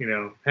 you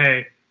know,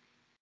 hey,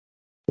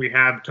 we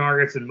have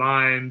targets in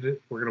mind.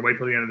 We're going to wait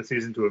till the end of the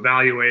season to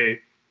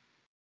evaluate.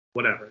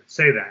 Whatever.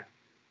 Say that.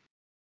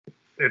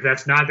 If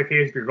that's not the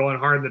case, if you're going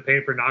hard in the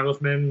paint for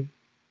Nagelsmann,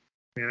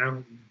 you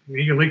know,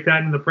 you can leak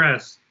that in the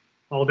press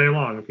all day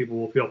long and people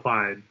will feel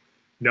fine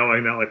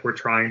knowing that, like, we're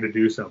trying to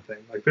do something.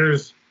 Like, I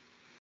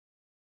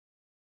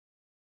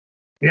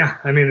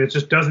mean, it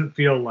just doesn't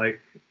feel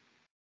like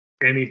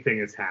anything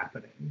is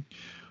happening.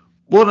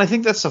 Well, and I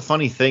think that's the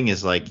funny thing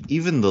is, like,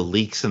 even the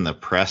leaks in the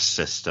press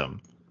system,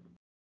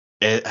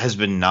 it has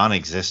been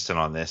non-existent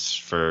on this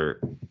for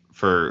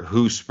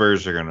who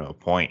Spurs are going to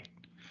appoint.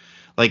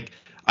 Like,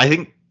 I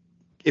think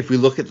if we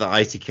look at the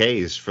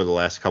ITKs for the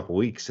last couple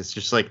weeks, it's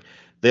just like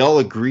they all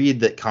agreed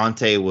that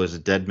Conte was a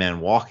dead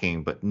man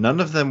walking, but none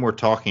of them were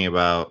talking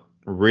about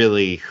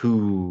really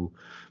who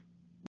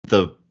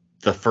the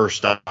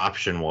first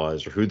option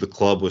was or who the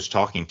club was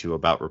talking to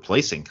about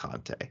replacing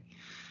Conte.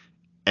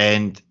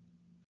 And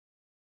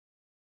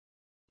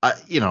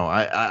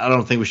I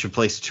don't think we should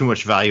place too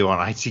much value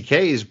on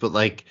ITKs, but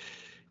like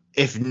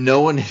if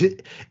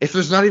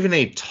there's not even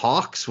any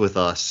talks with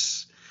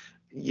us,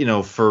 you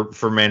know,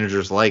 for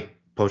managers like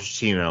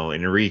Pochettino,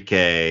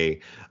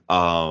 Enrique,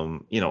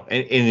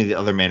 any of the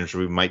other managers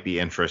we might be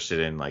interested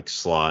in, like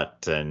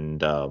Slot and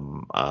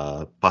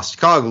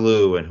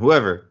Postecoglou and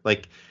whoever,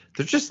 like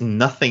there's just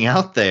nothing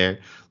out there.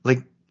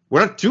 Like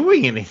we're not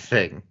doing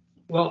anything.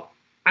 Well,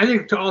 I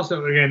think to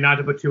also, again, not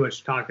to put too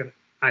much talk in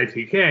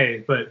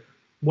ITK, but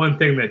one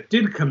thing that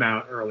did come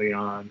out early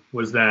on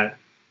was that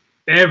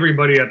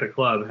everybody at the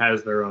club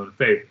has their own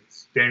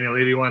favorites. Daniel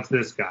Levy wants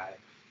this guy.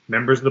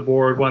 Members of the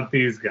board want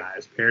these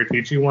guys.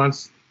 Paratici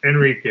wants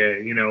Enrique,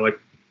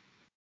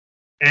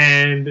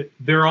 and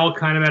they're all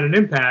kind of at an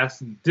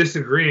impasse,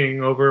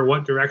 disagreeing over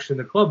what direction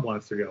the club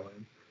wants to go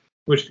in,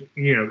 which,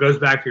 goes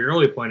back to your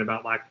early point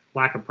about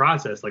lack of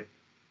process. Like,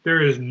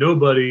 there is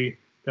nobody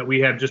that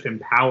we have just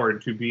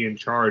empowered to be in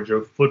charge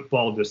of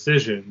football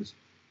decisions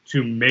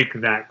to make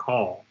that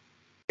call.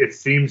 It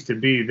seems to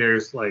be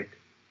there's like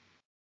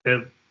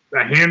a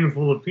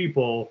handful of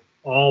people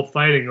all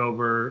fighting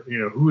over,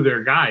 who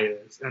their guy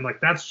is. And like,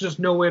 that's just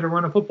no way to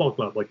run a football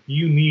club. Like,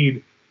 you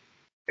need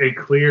a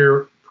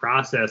clear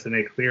process and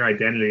a clear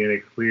identity and a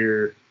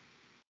clear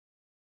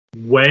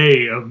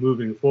way of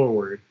moving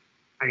forward.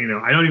 I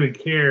don't even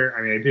care.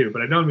 I mean, I do,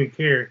 but I don't even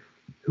care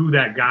who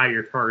that guy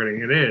you're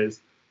targeting it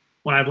is.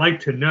 But I'd like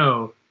to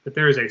know that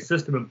there is a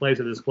system in place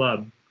at this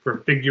club for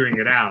figuring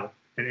it out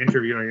and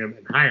interviewing him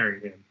and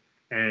hiring him.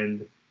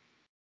 And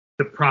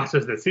the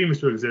process that seems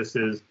to exist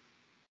is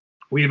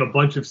we have a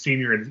bunch of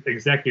senior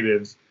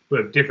executives who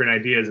have different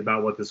ideas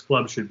about what this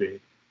club should be.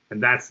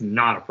 And that's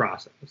not a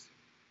process.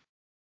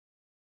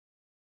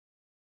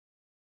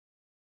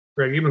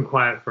 Greg, you've been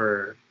quiet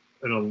for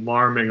an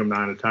alarming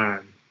amount of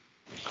time.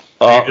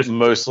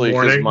 Mostly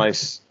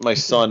because my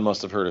son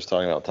must have heard us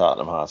talking about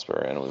Tottenham Hotspur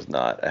and was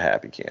not a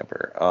happy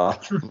camper.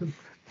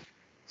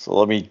 So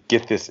let me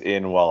get this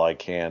in while I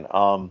can.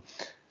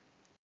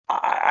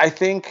 I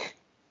think,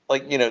 I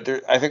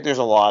think there's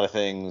a lot of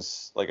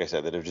things, like I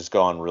said, that have just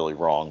gone really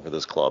wrong for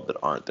this club that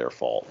aren't their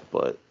fault.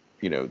 But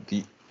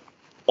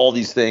all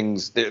these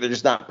things, they're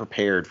just not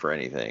prepared for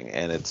anything,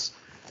 and it's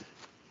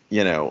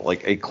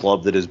like a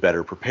club that is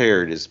better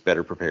prepared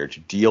to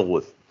deal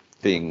with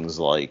things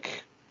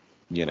like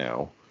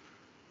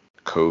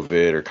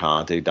COVID or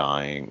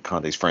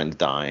Conte's friends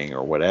dying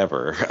or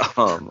whatever.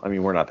 I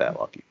mean, we're not that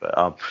lucky,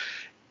 but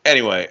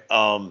anyway,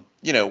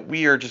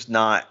 we are just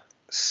not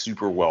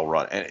super well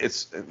run, and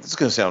it's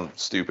going to sound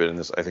stupid, and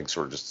this I think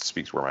sort of just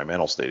speaks where my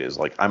mental state is.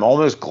 Like, I'm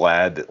almost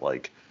glad that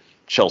like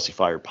Chelsea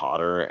fired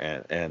Potter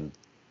and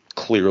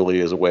clearly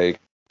is a way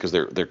because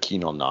they're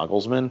keen on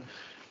Nagelsmann,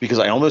 because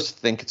I almost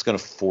think it's going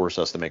to force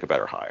us to make a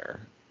better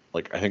hire.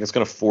 Like, I think it's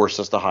going to force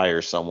us to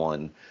hire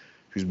someone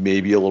who's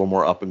maybe a little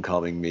more up and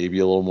coming, maybe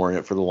a little more in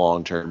it for the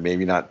long term,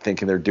 maybe not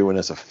thinking they're doing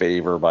us a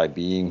favor by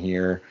being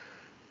here.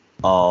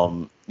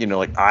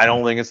 I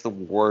don't think it's the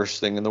worst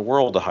thing in the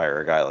world to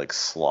hire a guy like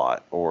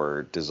Slot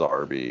or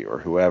Desarby or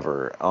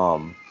whoever.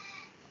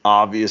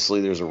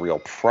 Obviously, there's a real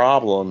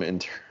problem in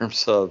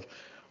terms of,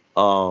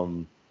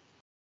 our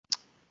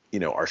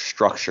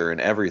structure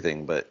and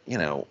everything, but,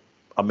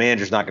 a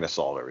manager's not going to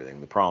solve everything.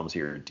 The problems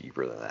here are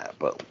deeper than that.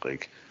 But,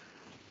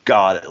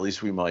 God, at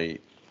least we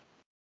might.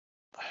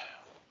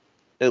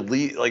 At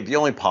least, the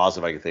only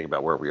positive I can think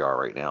about where we are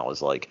right now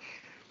is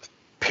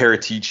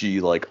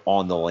Paratici,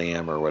 on the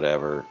lam or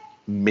whatever.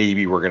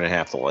 Maybe we're gonna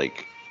have to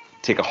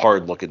take a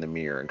hard look in the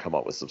mirror and come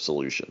up with some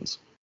solutions.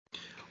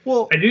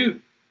 Well, I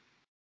do.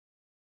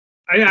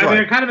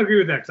 I kind of agree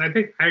with that, because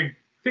I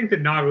think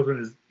that Nagelsmann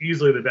is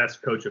easily the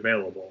best coach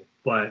available.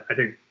 But I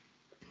think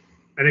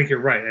you're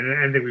right, and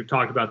I think we've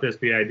talked about this,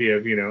 the idea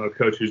of a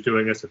coach who's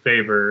doing us a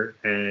favor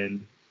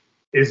and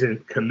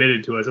isn't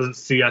committed to us, doesn't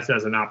see us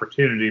as an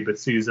opportunity, but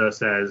sees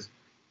us as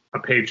a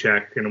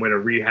paycheck and a way to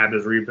rehab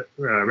his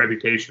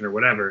reputation or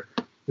whatever,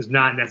 is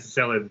not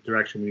necessarily the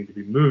direction we need to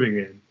be moving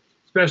in,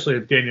 especially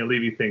if Daniel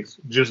Levy thinks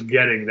just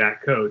getting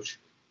that coach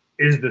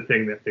is the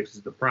thing that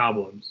fixes the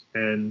problems.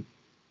 And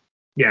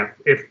yeah,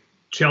 if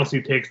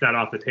Chelsea takes that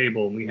off the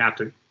table and we have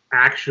to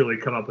actually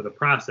come up with a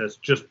process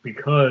just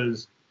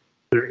because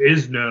there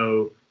is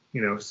no,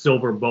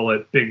 silver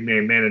bullet, big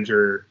name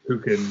manager who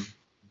can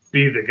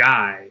be the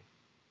guy,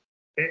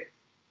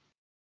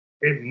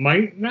 it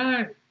might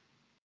not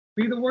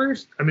be the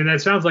worst. I mean,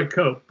 that sounds like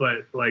cope,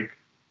 but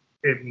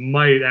it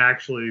might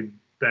actually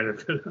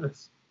benefit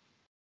us.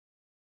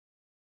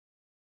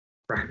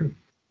 Right.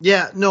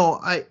 Yeah,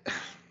 no, I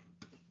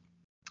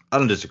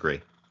don't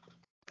disagree.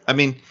 I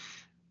mean,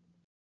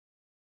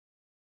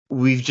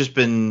 we've just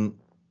been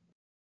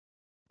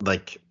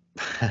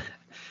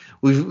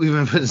we've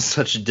been put in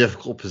such a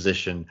difficult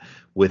position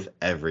with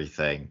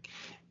everything,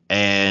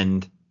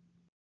 and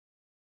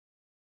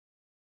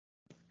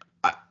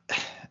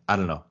I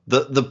don't know.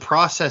 The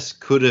process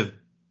could have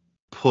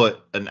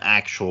put an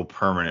actual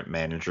permanent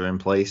manager in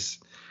place,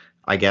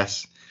 I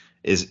guess,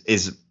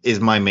 is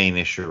my main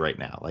issue right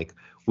now.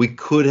 We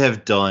could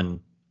have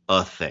done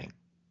a thing.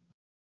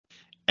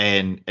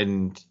 And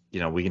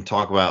we can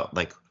talk about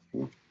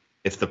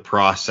if the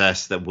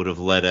process that would have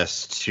led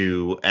us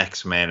to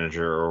X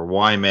manager or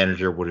Y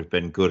manager would have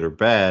been good or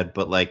bad,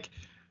 but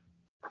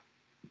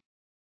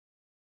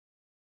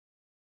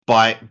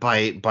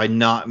by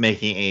not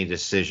making any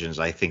decisions,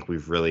 I think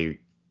we've really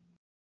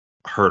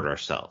hurt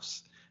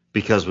ourselves,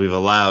 because we've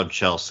allowed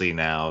Chelsea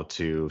now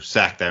to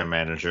sack their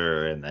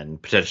manager and then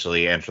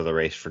potentially enter the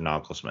race for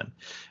Nagelsmann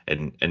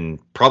and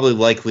probably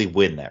likely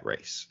win that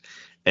race.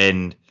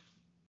 And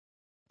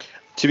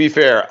to be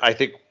fair, I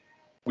think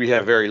we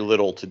have very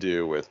little to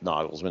do with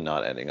Nagelsmann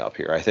not ending up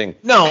here. I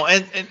think no,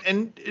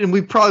 and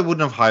we probably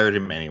wouldn't have hired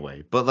him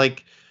anyway,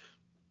 but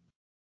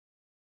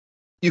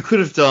you could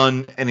have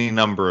done any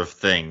number of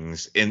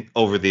things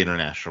over the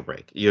international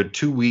break. You had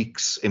 2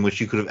 weeks in which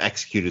you could have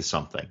executed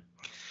something.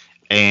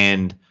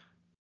 And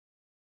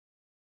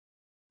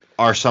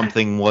our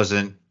something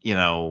wasn't,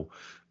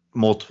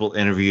 multiple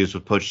interviews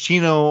with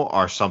Pochettino,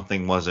 or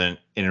something wasn't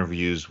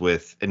interviews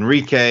with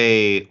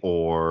Enrique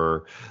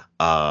or,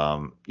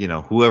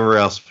 whoever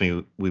else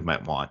we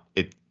might want.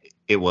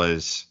 It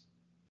was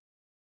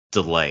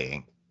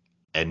delaying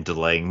and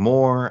delaying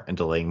more and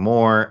delaying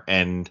more.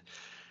 And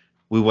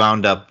we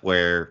wound up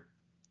where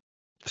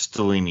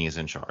Stellini is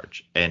in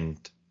charge. And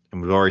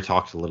we've already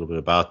talked a little bit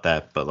about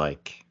that, but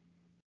like,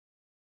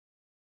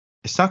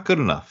 it's not good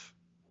enough.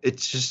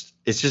 It's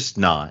just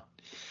not.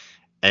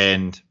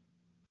 And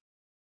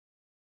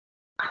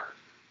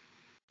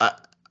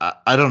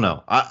I don't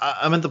know.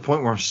 I'm at the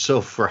point where I'm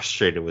so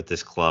frustrated with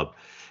this club,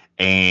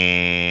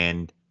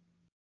 and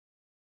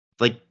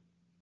like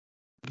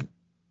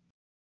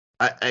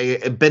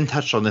Ben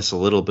touched on this a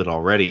little bit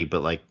already,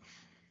 but like,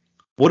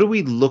 what do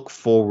we look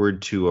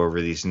forward to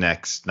over these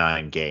next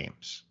 9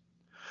 games?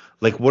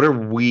 Like, what are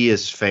we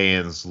as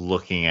fans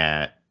looking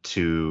at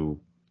to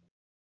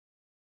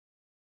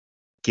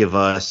give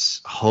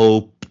us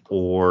hope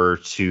or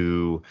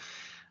to,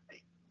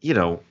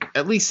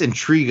 at least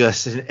intrigue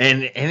us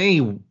in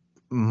any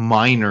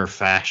minor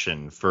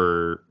fashion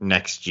for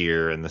next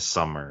year and the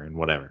summer and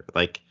whatever?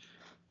 Like,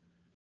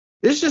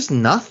 there's just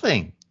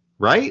nothing,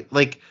 right?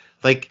 Like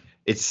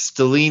it's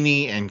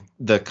Stellini and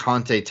the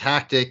Conte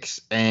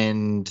tactics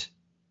and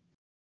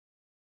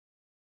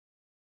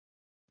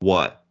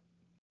what?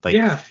 Like,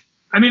 yeah.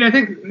 I mean, I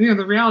think,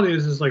 the reality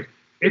is like,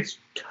 it's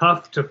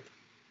tough to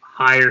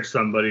hire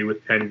somebody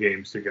with 10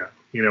 games to go.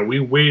 We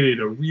waited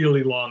a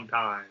really long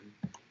time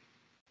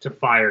to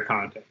fire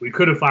Conte. We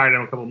could have fired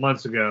him a couple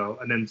months ago,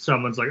 and then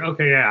someone's like,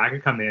 okay, yeah, I can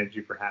come manage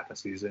you for half a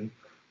season.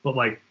 But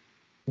like,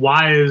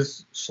 why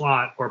is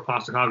Slot or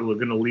Postecoglou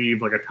going to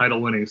leave like a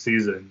title-winning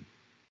season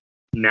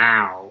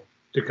now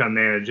to come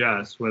manage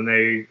us when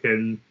they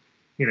can,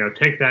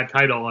 take that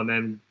title and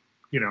then,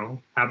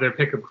 have their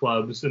pick of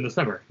clubs in the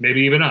summer,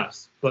 maybe even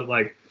us. But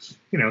like,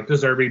 De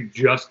Zerbi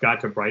just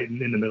got to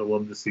Brighton in the middle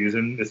of the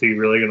season. Is he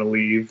really going to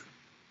leave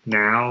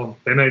now?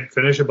 They might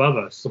finish above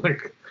us.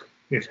 Like,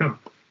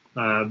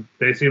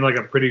 they seem like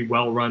a pretty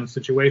well-run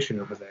situation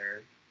over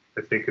there.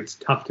 I think it's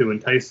tough to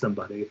entice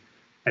somebody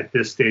at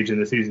this stage in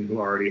the season who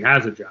already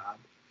has a job.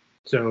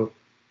 So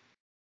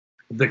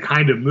the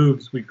kind of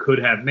moves we could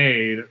have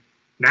made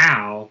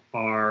now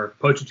are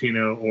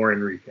Pochettino or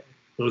Enrique.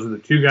 Those are the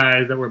 2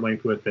 guys that we're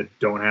linked with that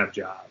don't have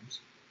jobs.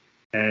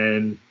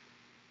 And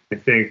I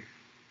think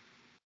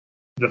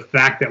the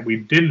fact that we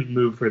didn't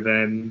move for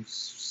them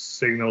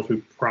signals we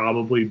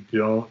probably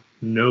don't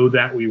know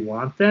that we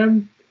want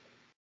them.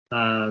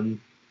 And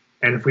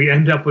if we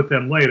end up with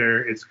them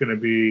later, it's going to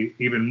be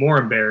even more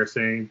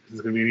embarrassing.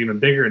 It's going to be an even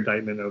bigger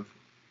indictment of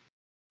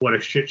what a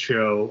shit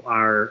show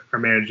our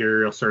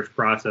managerial search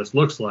process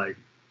looks like.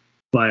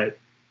 But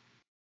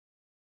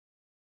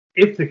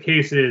if the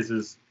case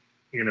is,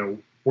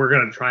 we're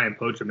going to try and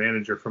poach a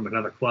manager from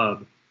another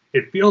club,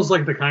 it feels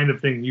like the kind of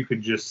thing you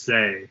could just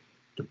say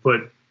to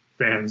put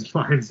fans'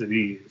 minds at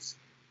ease.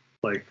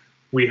 Like,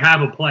 we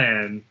have a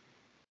plan,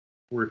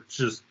 we're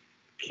just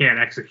can't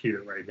execute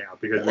it right now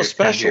because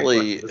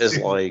especially is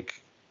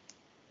like,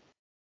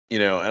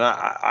 and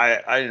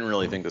I didn't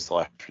really think this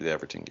till after the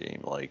Everton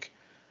game. Like,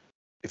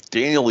 if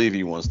Daniel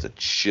Levy wants to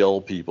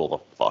chill people the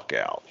fuck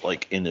out,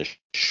 like in the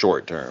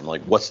short term,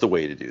 like what's the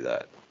way to do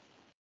that?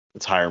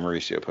 Let's hire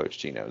Mauricio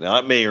Pochettino. Now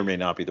that may or may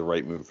not be the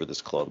right move for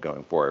this club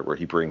going forward, where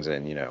he brings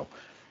in,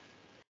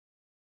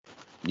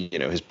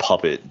 his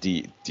puppet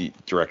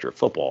director of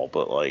football.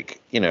 But like,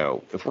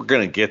 if we're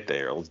gonna get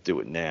there, let's do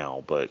it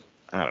now. But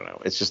I don't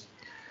know. It's just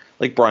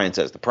like Brian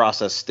says, the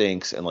process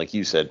stinks, and like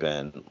you said,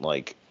 Ben,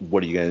 like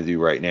what are you gonna do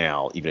right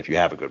now, even if you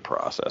have a good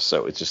process?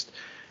 So it's just,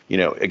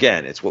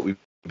 again, it's what we've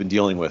been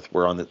dealing with.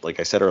 We're on the, like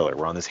I said earlier,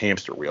 we're on this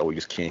hamster wheel. We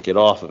just can't get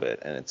off of it,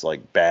 and it's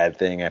like bad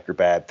thing after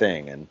bad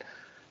thing, and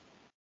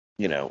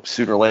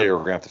sooner or later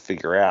we're gonna have to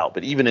figure out.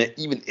 But even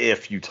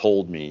if you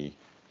told me,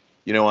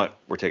 you know what,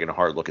 we're taking a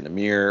hard look in the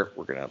mirror,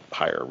 we're gonna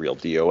hire a real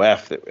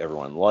DOF that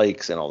everyone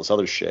likes and all this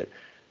other shit,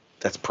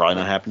 that's probably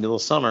not happening till the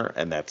summer,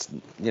 and that's,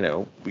 we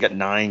got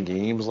 9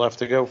 games left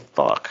to go.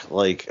 Fuck,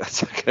 like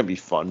that's not gonna be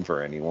fun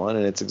for anyone,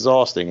 and it's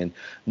exhausting, and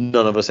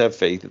none of us have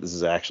faith that this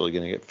is actually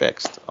gonna get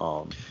fixed.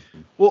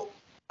 Well,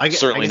 I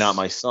guess not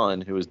my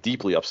son, who is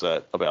deeply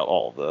upset about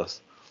all of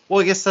this. Well,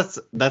 I guess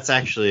that's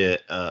actually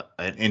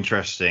an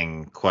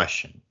interesting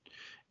question.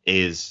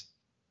 Is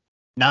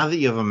now that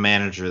you have a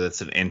manager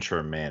that's an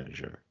interim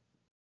manager,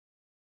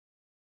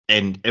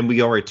 and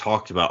we already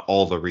talked about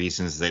all the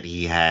reasons that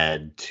he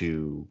had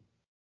to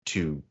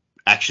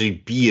actually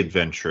be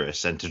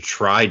adventurous and to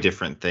try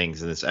different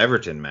things in this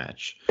Everton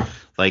match,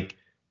 like,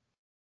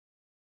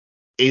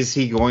 is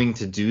he going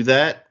to do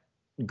that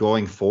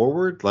going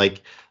forward?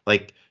 Like.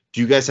 Do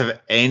you guys have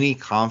any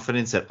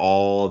confidence at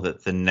all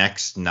that the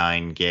next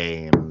 9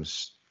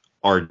 games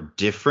are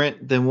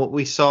different than what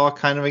we saw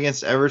kind of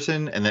against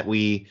Everton, and that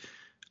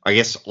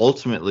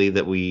ultimately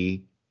that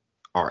we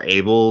are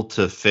able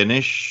to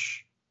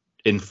finish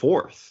in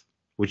 4th,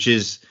 which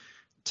is,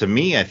 to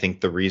me, I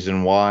think the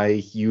reason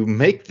why you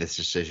make this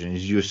decision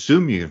is you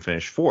assume you can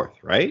finish 4th,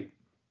 right?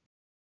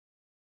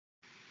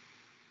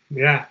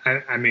 Yeah,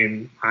 I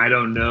mean, I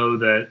don't know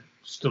that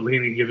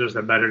Stellini gives us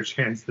a better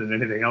chance than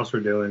anything else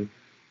we're doing.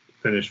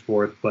 Finish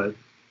 4th, but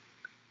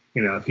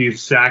if you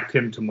sacked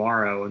him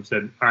tomorrow and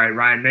said, all right,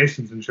 Ryan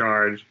Mason's in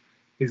charge,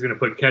 he's going to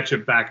put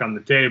ketchup back on the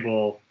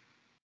table,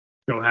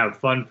 go have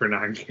fun for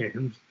 9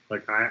 games.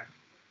 Like,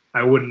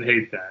 I wouldn't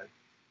hate that.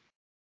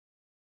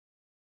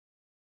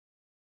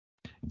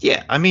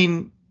 Yeah, I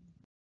mean,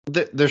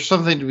 there's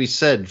something to be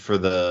said for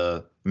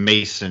the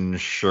Mason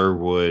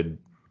Sherwood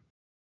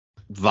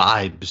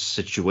vibes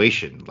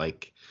situation.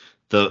 Like,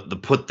 the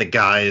put the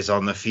guys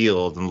on the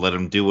field and let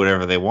them do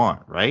whatever they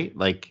want, right?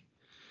 Like,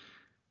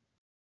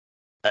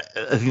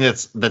 I think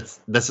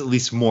that's at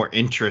least more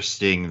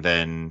interesting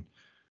than,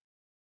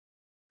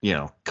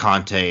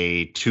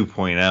 Conte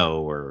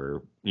 2.0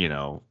 or,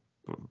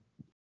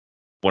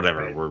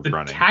 whatever we're The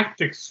running.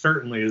 tactics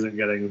certainly isn't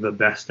getting the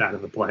best out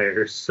of the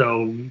players,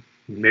 so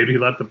maybe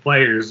let the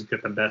players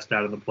get the best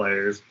out of the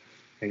players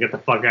and get the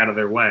fuck out of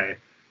their way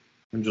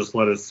and just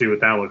let us see what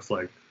that looks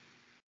like.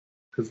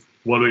 Because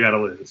what do we got to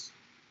lose?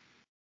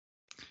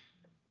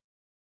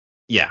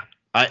 Yeah,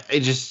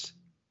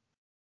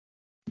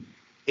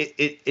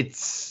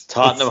 it's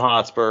Tottenham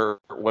Hotspur.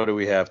 What do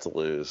we have to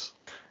lose?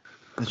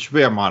 It should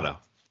be our motto.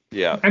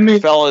 Yeah, I mean,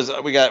 fellas,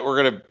 we're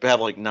gonna have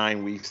like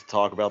 9 weeks to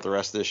talk about the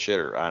rest of this shit,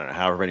 or I don't know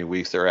however many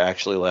weeks there are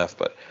actually left.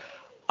 But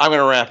I'm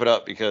gonna wrap it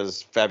up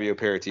because Fabio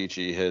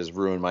Paratici has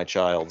ruined my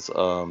child's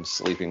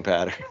sleeping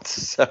patterns.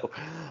 So,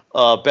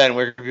 Ben,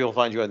 where can people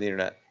find you on the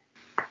internet?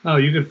 Oh,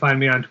 you can find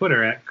me on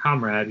Twitter at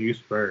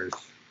ComradeUSpurs.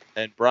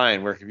 And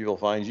Brian, where can people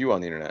find you on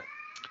the internet?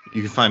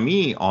 You can find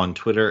me on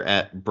Twitter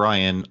at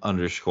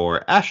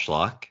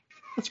Brian_Ashlock.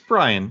 That's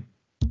Brian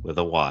with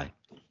a Y.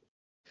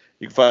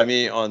 You can find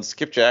me on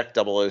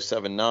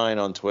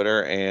Skipjack0079 on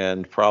Twitter,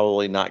 and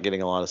probably not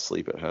getting a lot of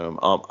sleep at home.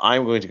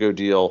 I'm going to go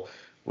deal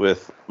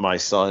with my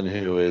son,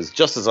 who is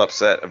just as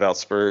upset about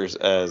Spurs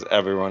as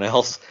everyone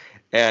else.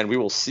 And we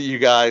will see you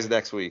guys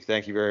next week.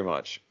 Thank you very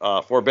much.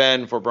 For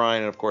Ben, for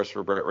Brian, and of course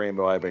for Brett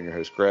Rainbow, I've been your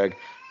host, Greg.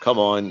 Come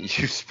on, you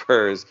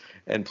Spurs,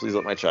 and please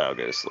let my child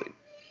go to sleep.